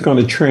he's going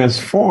to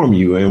transform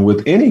you. And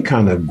with any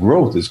kind of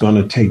growth, it's going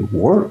to take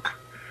work.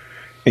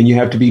 And you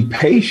have to be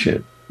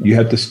patient. You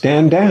have to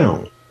stand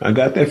down. I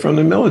got that from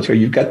the military.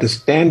 You've got to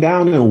stand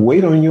down and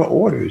wait on your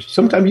orders.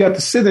 Sometimes you have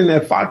to sit in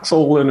that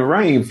foxhole in the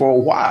rain for a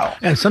while.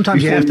 And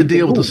sometimes you have to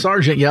deal with the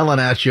sergeant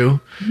yelling at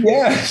you.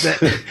 Yes.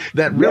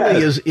 That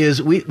really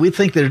is we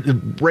think they're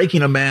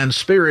breaking a man's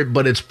spirit,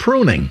 but it's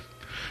pruning.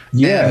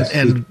 Yes.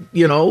 And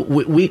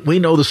we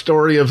know the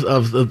story of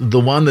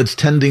the one that's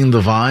tending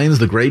the vines,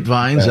 the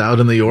grapevines out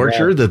in the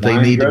orchard, that they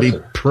need to be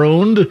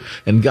pruned.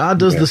 And God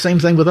does the same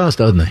thing with us,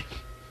 doesn't he?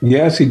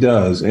 Yes, he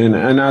does.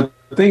 And I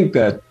think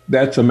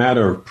that's a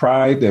matter of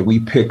pride that we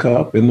pick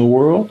up in the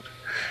world.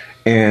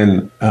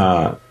 And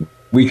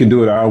we can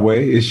do it our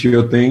way. It's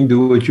your thing.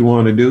 Do what you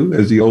want to do,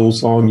 as the old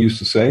song used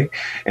to say.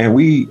 And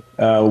we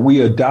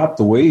adopt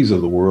the ways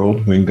of the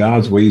world when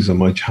God's ways are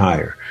much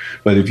higher.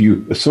 But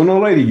if sooner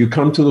or later, you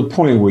come to the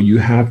point where you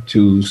have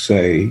to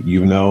say,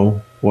 you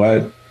know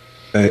what,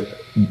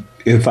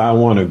 if I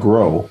want to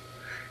grow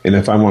and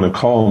if I want to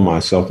call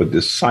myself a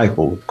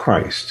disciple of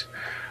Christ,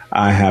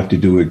 I have to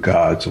do it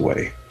God's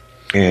way.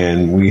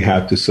 And we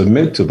have to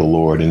submit to the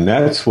Lord. And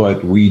that's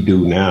what we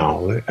do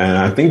now. And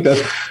I think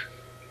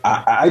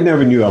I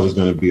never knew I was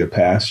going to be a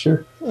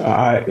pastor.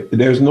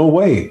 There's no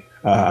way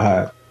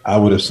I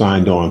would have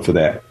signed on for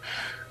that.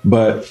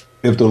 But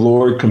if the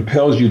Lord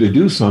compels you to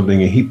do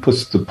something and he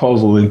puts the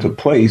puzzle into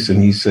place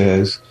and he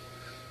says,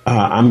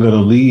 I'm going to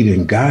lead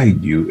and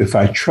guide you, if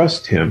I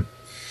trust him,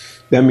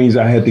 that means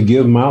I had to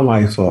give my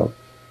life up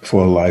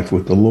for a life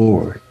with the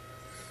Lord.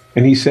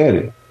 And he said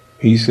it.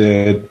 He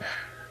said,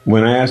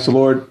 when I asked the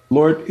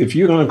Lord, if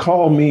you're going to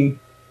call me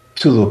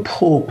to the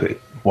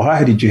pulpit,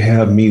 why did you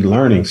have me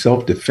learning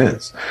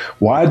self-defense?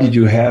 Why did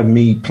you have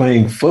me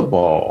playing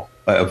football,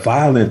 a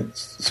violent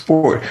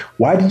sport?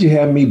 Why did you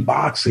have me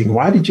boxing?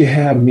 Why did you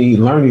have me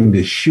learning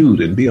to shoot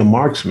and be a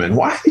marksman?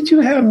 Why did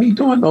you have me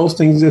doing those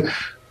things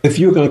if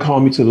you're going to call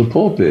me to the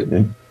pulpit?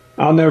 And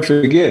I'll never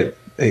forget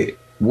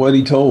what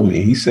he told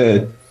me. He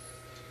said,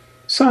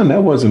 son,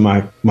 that wasn't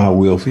my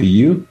will for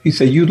you. He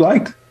said, you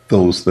liked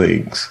those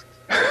things.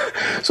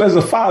 So as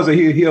a father,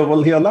 he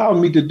allowed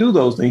me to do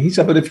those things. He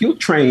said, but if you'll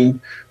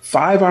train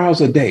 5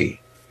 hours a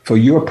day for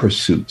your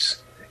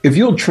pursuits, if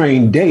you'll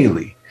train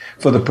daily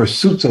for the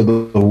pursuits of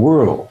the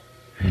world,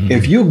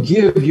 if you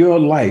give your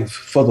life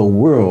for the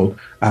world,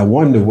 I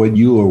wonder what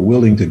you are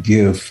willing to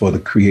give for the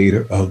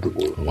creator of the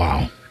world.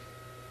 Wow.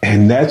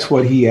 And that's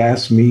what he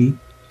asked me.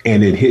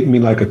 And it hit me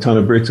like a ton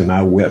of bricks. And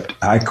I wept.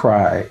 I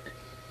cried.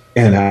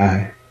 And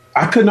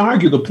I couldn't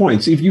argue the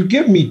point. See, if you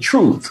give me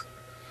truth,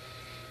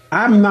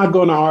 I'm not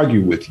going to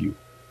argue with you.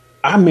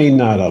 I may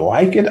not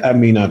like it. I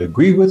may not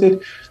agree with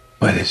it.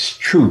 but it's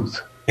truth.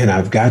 And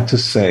I've got to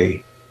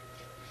say,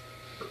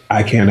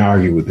 I can't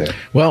argue with that.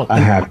 Well, I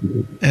have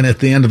to. And at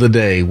the end of the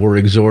day, we're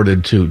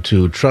exhorted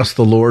to trust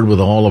the Lord with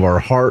all of our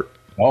heart,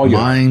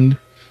 mind,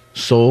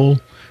 soul,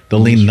 to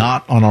lean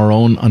not on our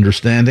own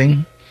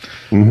understanding.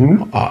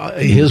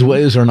 His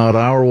ways are not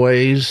our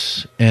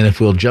ways. And if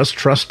we'll just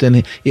trust in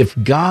him, if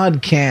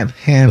God can't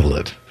handle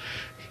it,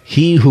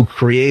 he who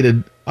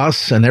created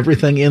us and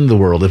everything in the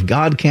world, if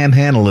God can't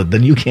handle it,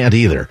 then you can't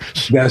either.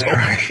 That's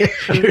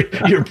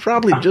right. you're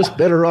probably just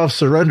better off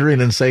surrendering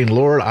and saying,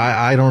 Lord,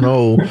 I don't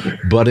know,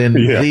 but in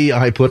thee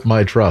I put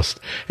my trust.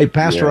 Hey,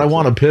 Pastor, I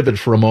want to pivot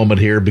for a moment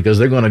here because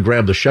they're going to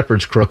grab the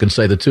shepherd's crook and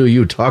say, the two of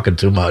you talking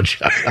too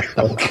much.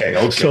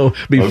 Okay. So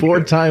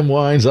before time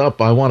winds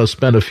up, I want to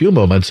spend a few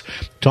moments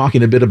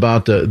talking a bit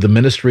about the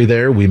ministry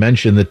there. We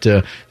mentioned that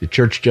the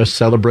church just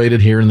celebrated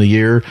here in the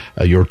year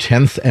your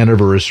 10th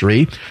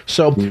anniversary.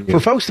 So for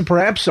folks that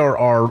perhaps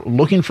are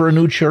looking for a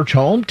new church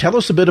home, tell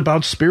us a bit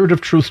about Spirit of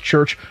Truth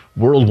Church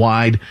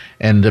Worldwide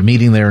and a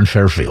meeting there in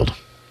Fairfield.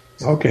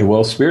 Okay,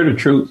 well, Spirit of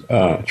Truth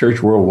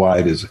Church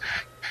Worldwide is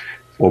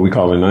what we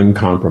call an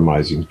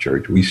uncompromising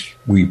church.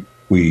 We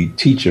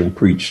teach and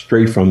preach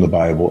straight from the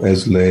Bible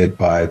as led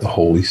by the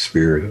Holy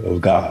Spirit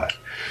of God.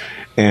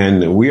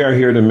 And we are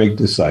here to make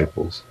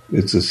disciples.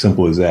 It's as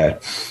simple as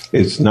that.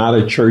 It's not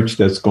a church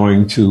that's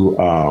going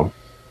to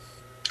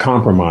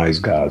compromise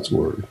God's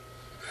word.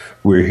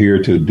 We're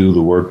here to do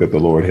the work that the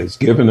Lord has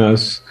given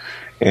us.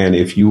 And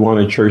if you want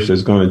a church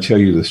that's going to tell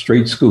you the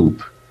straight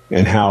scoop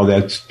and how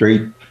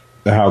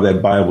that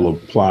Bible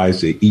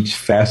applies to each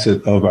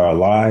facet of our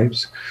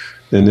lives,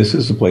 then this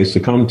is the place to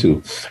come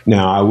to.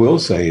 Now, I will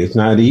say it's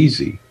not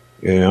easy.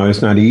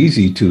 It's not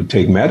easy to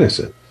take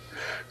medicine.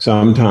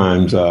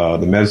 Sometimes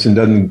the medicine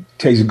doesn't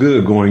taste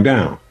good going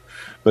down.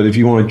 But if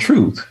you want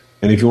truth,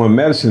 and if you want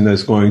medicine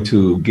that's going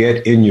to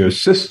get in your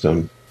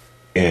system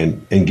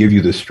and give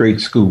you the straight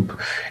scoop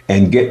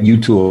and get you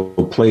to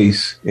a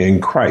place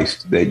in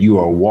Christ that you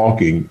are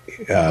walking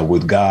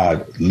with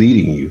God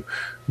leading you,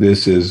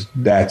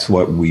 that's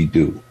what we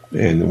do.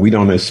 And we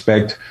don't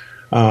expect,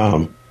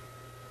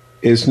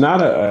 it's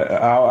not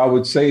I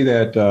would say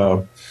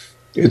that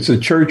it's a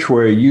church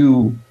where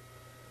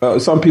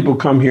some people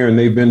come here and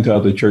they've been to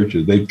other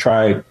churches. They've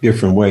tried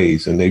different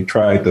ways, and they've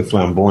tried the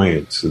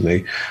flamboyance and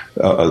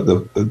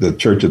the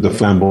church of the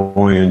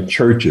flamboyant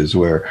churches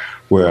where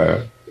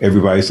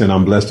everybody's saying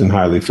I'm blessed and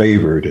highly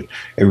favored, and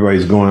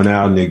everybody's going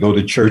out and they go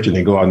to church and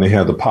they go out and they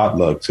have the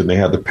potlucks and they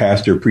have the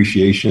pastor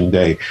appreciation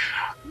day.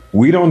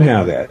 We don't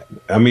have that.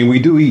 I mean, we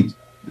do eat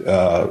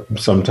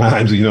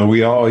sometimes,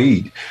 we all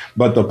eat.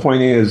 But the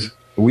point is,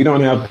 we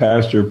don't have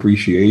Pastor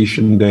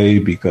Appreciation Day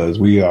because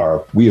we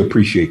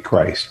appreciate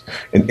Christ,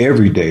 and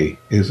every day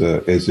is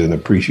an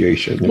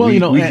appreciation. Well,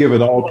 we give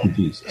it all to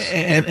Jesus.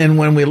 And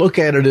when we look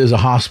at it as a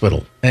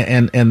hospital,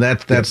 and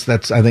that's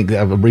I think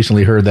I've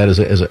recently heard that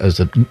as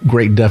a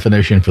great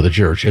definition for the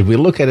church. If we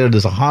look at it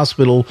as a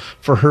hospital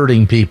for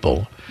hurting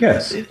people.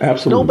 Yes,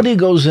 absolutely. Nobody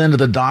goes into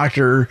the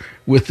doctor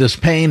with this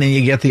pain and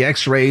you get the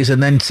x-rays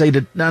and then say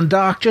to, now,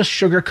 doc, just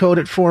sugarcoat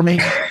it for me.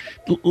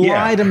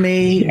 Lie to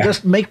me.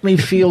 Just make me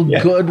feel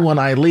good when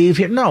I leave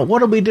here. No,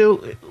 what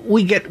do?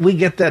 We get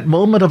that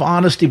moment of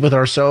honesty with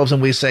ourselves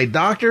and we say,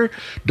 doctor,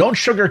 don't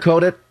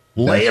sugarcoat it.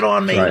 Lay it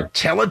on me. Right.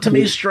 Tell it to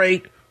me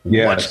straight.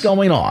 Yes. What's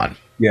going on?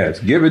 Yes,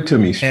 give it to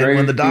me straight. And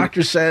when the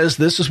doctor says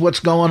this is what's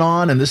going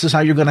on and this is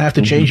how you're going to have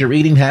to change your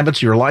eating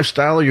habits, your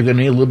lifestyle, or you're going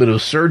to need a little bit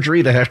of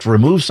surgery to have to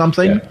remove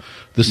something,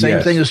 the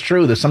same thing is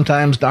true, that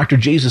sometimes Dr.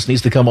 Jesus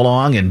needs to come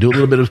along and do a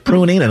little bit of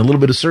pruning and a little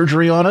bit of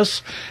surgery on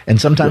us.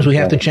 And sometimes we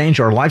have to change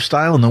our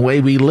lifestyle and the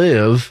way we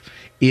live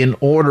in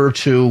order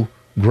to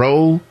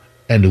grow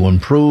and to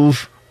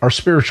improve our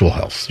spiritual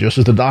health. Just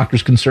as the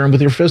doctor's concerned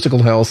with your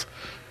physical health,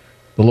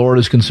 the Lord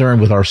is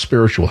concerned with our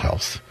spiritual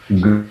health.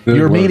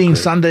 You're meeting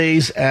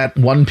Sundays at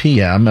 1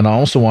 p.m., and I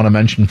also want to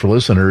mention for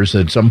listeners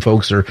that some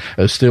folks are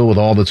still, with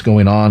all that's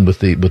going on with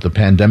the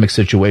pandemic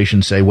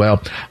situation, say,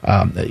 well,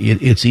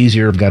 it's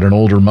easier. I've got an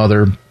older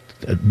mother,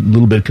 a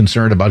little bit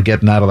concerned about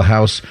getting out of the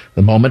house at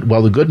the moment.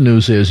 Well, the good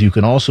news is you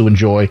can also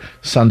enjoy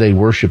Sunday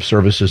worship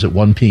services at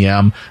 1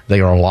 p.m.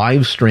 They are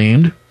live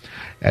streamed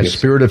at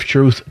Spirit of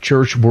Truth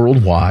Church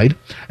Worldwide.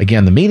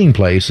 Again, the meeting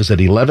place is at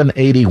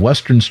 1180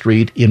 Western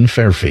Street in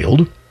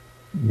Fairfield.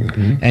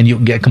 And you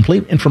can get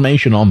complete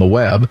information on the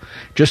web.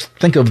 Just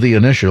think of the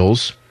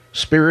initials,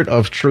 Spirit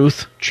of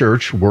Truth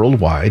Church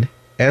Worldwide,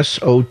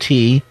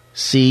 SOTCWW.com.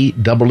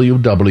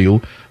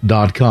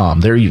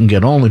 There you can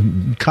get all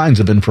kinds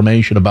of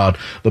information about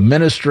the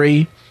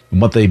ministry,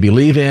 what they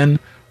believe in,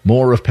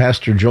 more of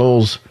Pastor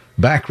Joel's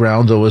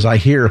background, though, as I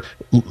hear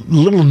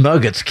little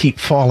nuggets keep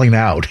falling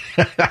out.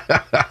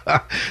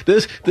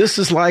 This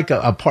is like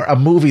a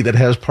movie that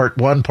has part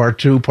 1, part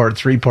 2, part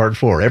 3, part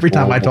 4. Every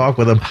time I talk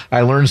with him,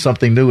 I learn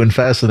something new and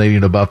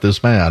fascinating about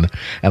this man.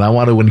 And I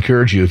want to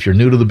encourage you, if you're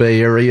new to the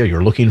Bay Area,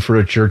 you're looking for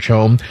a church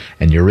home,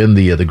 and you're in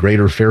the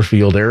greater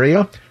Fairfield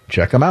area,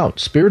 check them out.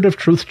 Spirit of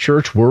Truth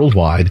Church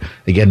Worldwide.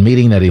 Again,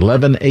 meeting at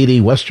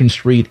 1180 Western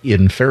Street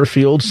in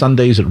Fairfield,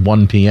 Sundays at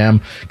 1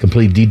 p.m.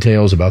 Complete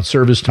details about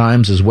service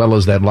times as well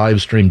as that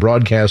live stream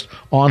broadcast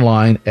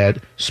online at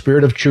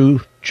Spirit of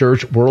Truth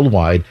Church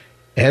Worldwide,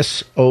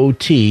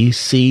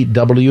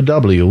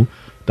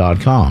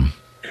 SOTCWW.com.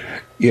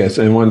 Yes,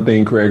 and one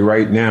thing, Craig,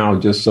 right now,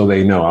 just so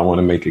they know, I want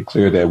to make it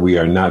clear that we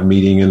are not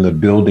meeting in the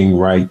building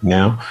right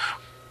now.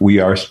 We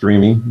are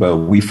streaming, but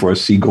we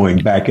foresee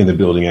going back in the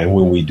building, and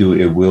when we do,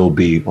 it will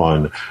be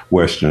on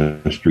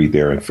Western Street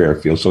there in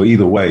Fairfield. So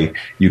either way,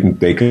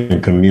 they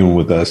can commune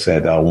with us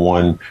at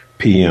 1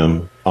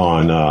 p.m.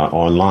 on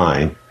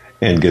online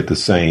and get the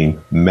same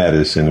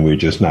medicine. We're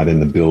just not in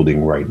the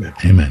building right now.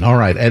 Amen. All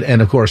right.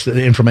 And of course,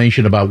 the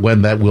information about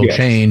when that will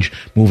change,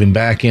 moving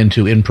back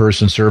into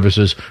in-person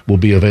services, will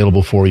be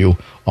available for you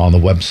on the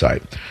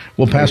website.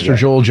 Well, Pastor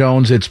Joel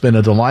Jones, it's been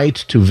a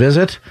delight to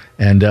visit,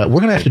 and we're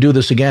going to have to do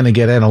this again and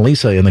get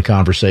Annalisa in the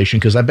conversation,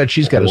 because I bet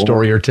she's got a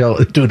story to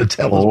tell as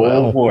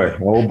well.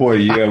 Oh boy,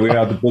 yeah, we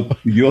have to book.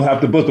 You'll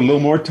have to book a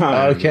little more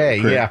time. Okay,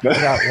 yeah.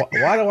 Now,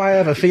 why do I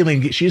have a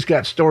feeling she's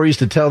got stories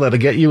to tell that'll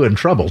get you in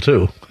trouble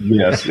too?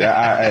 Yes,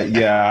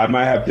 I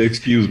might have to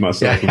excuse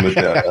myself from it.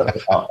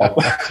 I'll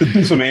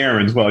do some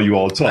errands while you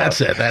all talk.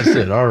 That's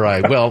it. All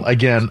right. Well,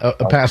 again,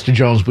 Pastor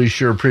Jones, we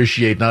sure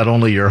appreciate not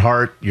only your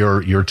heart,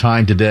 your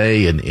time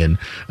today, and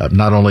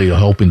not only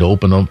hoping to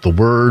open up the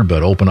Word,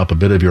 but open up a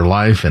bit of your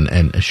life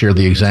and share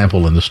the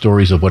example and the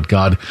stories of what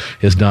God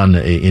has done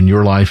in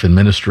your life and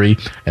ministry.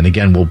 And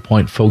again, we'll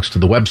point folks to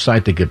the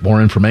website to get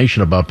more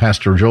information about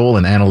Pastor Joel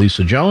and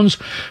Annalisa Jones.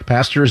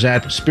 Pastors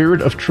at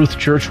Spirit of Truth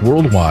Church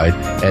Worldwide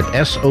at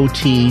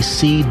SOTCWW.com.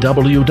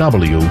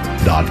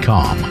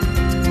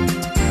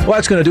 Well,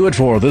 that's going to do it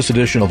for this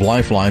edition of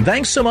Lifeline.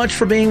 Thanks so much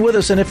for being with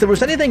us. And if there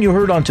was anything you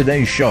heard on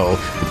today's show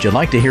that you'd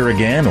like to hear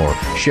again or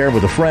share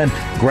with a friend,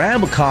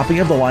 grab a copy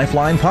of the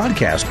Lifeline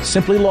podcast.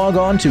 Simply log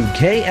on to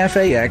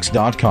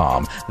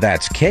KFAX.com.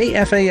 That's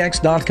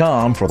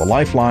KFAX.com for the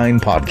Lifeline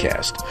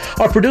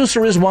podcast. Our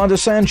producer is Wanda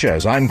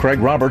Sanchez. I'm Craig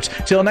Roberts.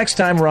 Till next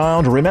time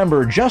around,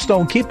 remember, just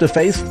don't keep the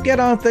faith. Get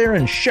out there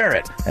and share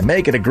it and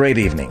make it a great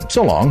evening.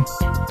 So long.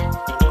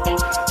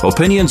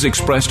 Opinions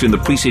expressed in the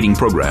preceding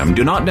program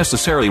do not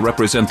necessarily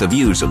represent the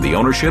views of the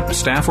ownership,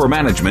 staff, or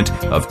management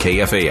of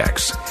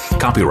KFAX.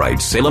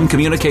 Copyright Salem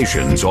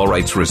Communications, all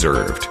rights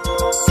reserved.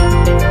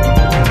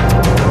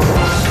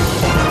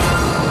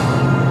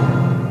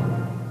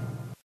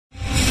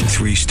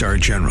 3-star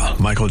General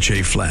Michael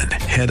J. Flynn,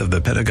 head of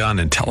the Pentagon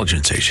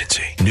Intelligence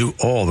Agency, knew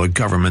all the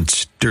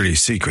government's dirty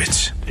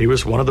secrets. He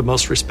was one of the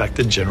most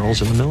respected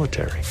generals in the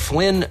military.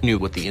 Flynn knew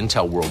what the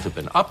intel world had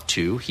been up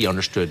to. He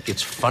understood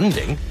its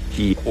funding.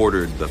 He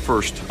ordered the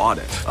first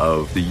audit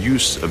of the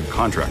use of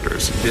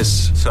contractors.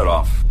 This set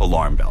off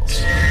alarm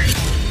bells.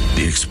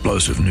 The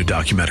explosive new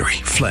documentary,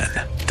 Flynn,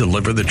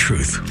 Deliver the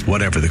Truth,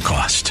 Whatever the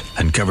Cost,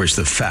 uncovers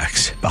the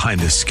facts behind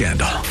this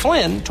scandal.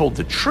 Flynn told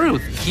the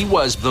truth. He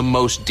was the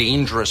most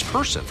dangerous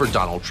person for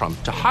Donald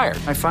Trump to hire.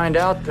 I find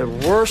out the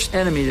worst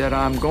enemy that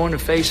I'm going to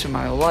face in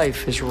my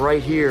life is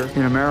right here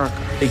in America.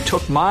 They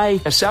took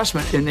my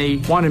assessment and they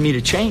wanted me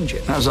to change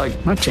it. And I was like,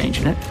 I'm not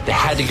changing it. They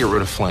had to get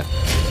rid of Flynn.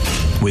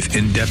 With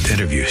in-depth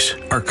interviews,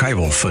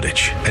 archival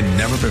footage, and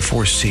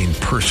never-before-seen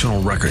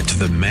personal records of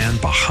the man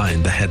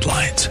behind the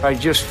headlines. I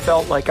just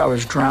felt like I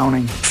was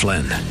drowning.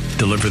 Flynn,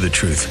 Deliver the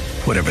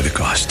Truth, Whatever the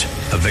Cost.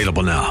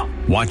 Available now.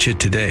 Watch it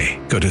today.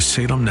 Go to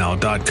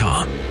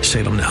salemnow.com.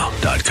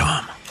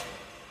 salemnow.com.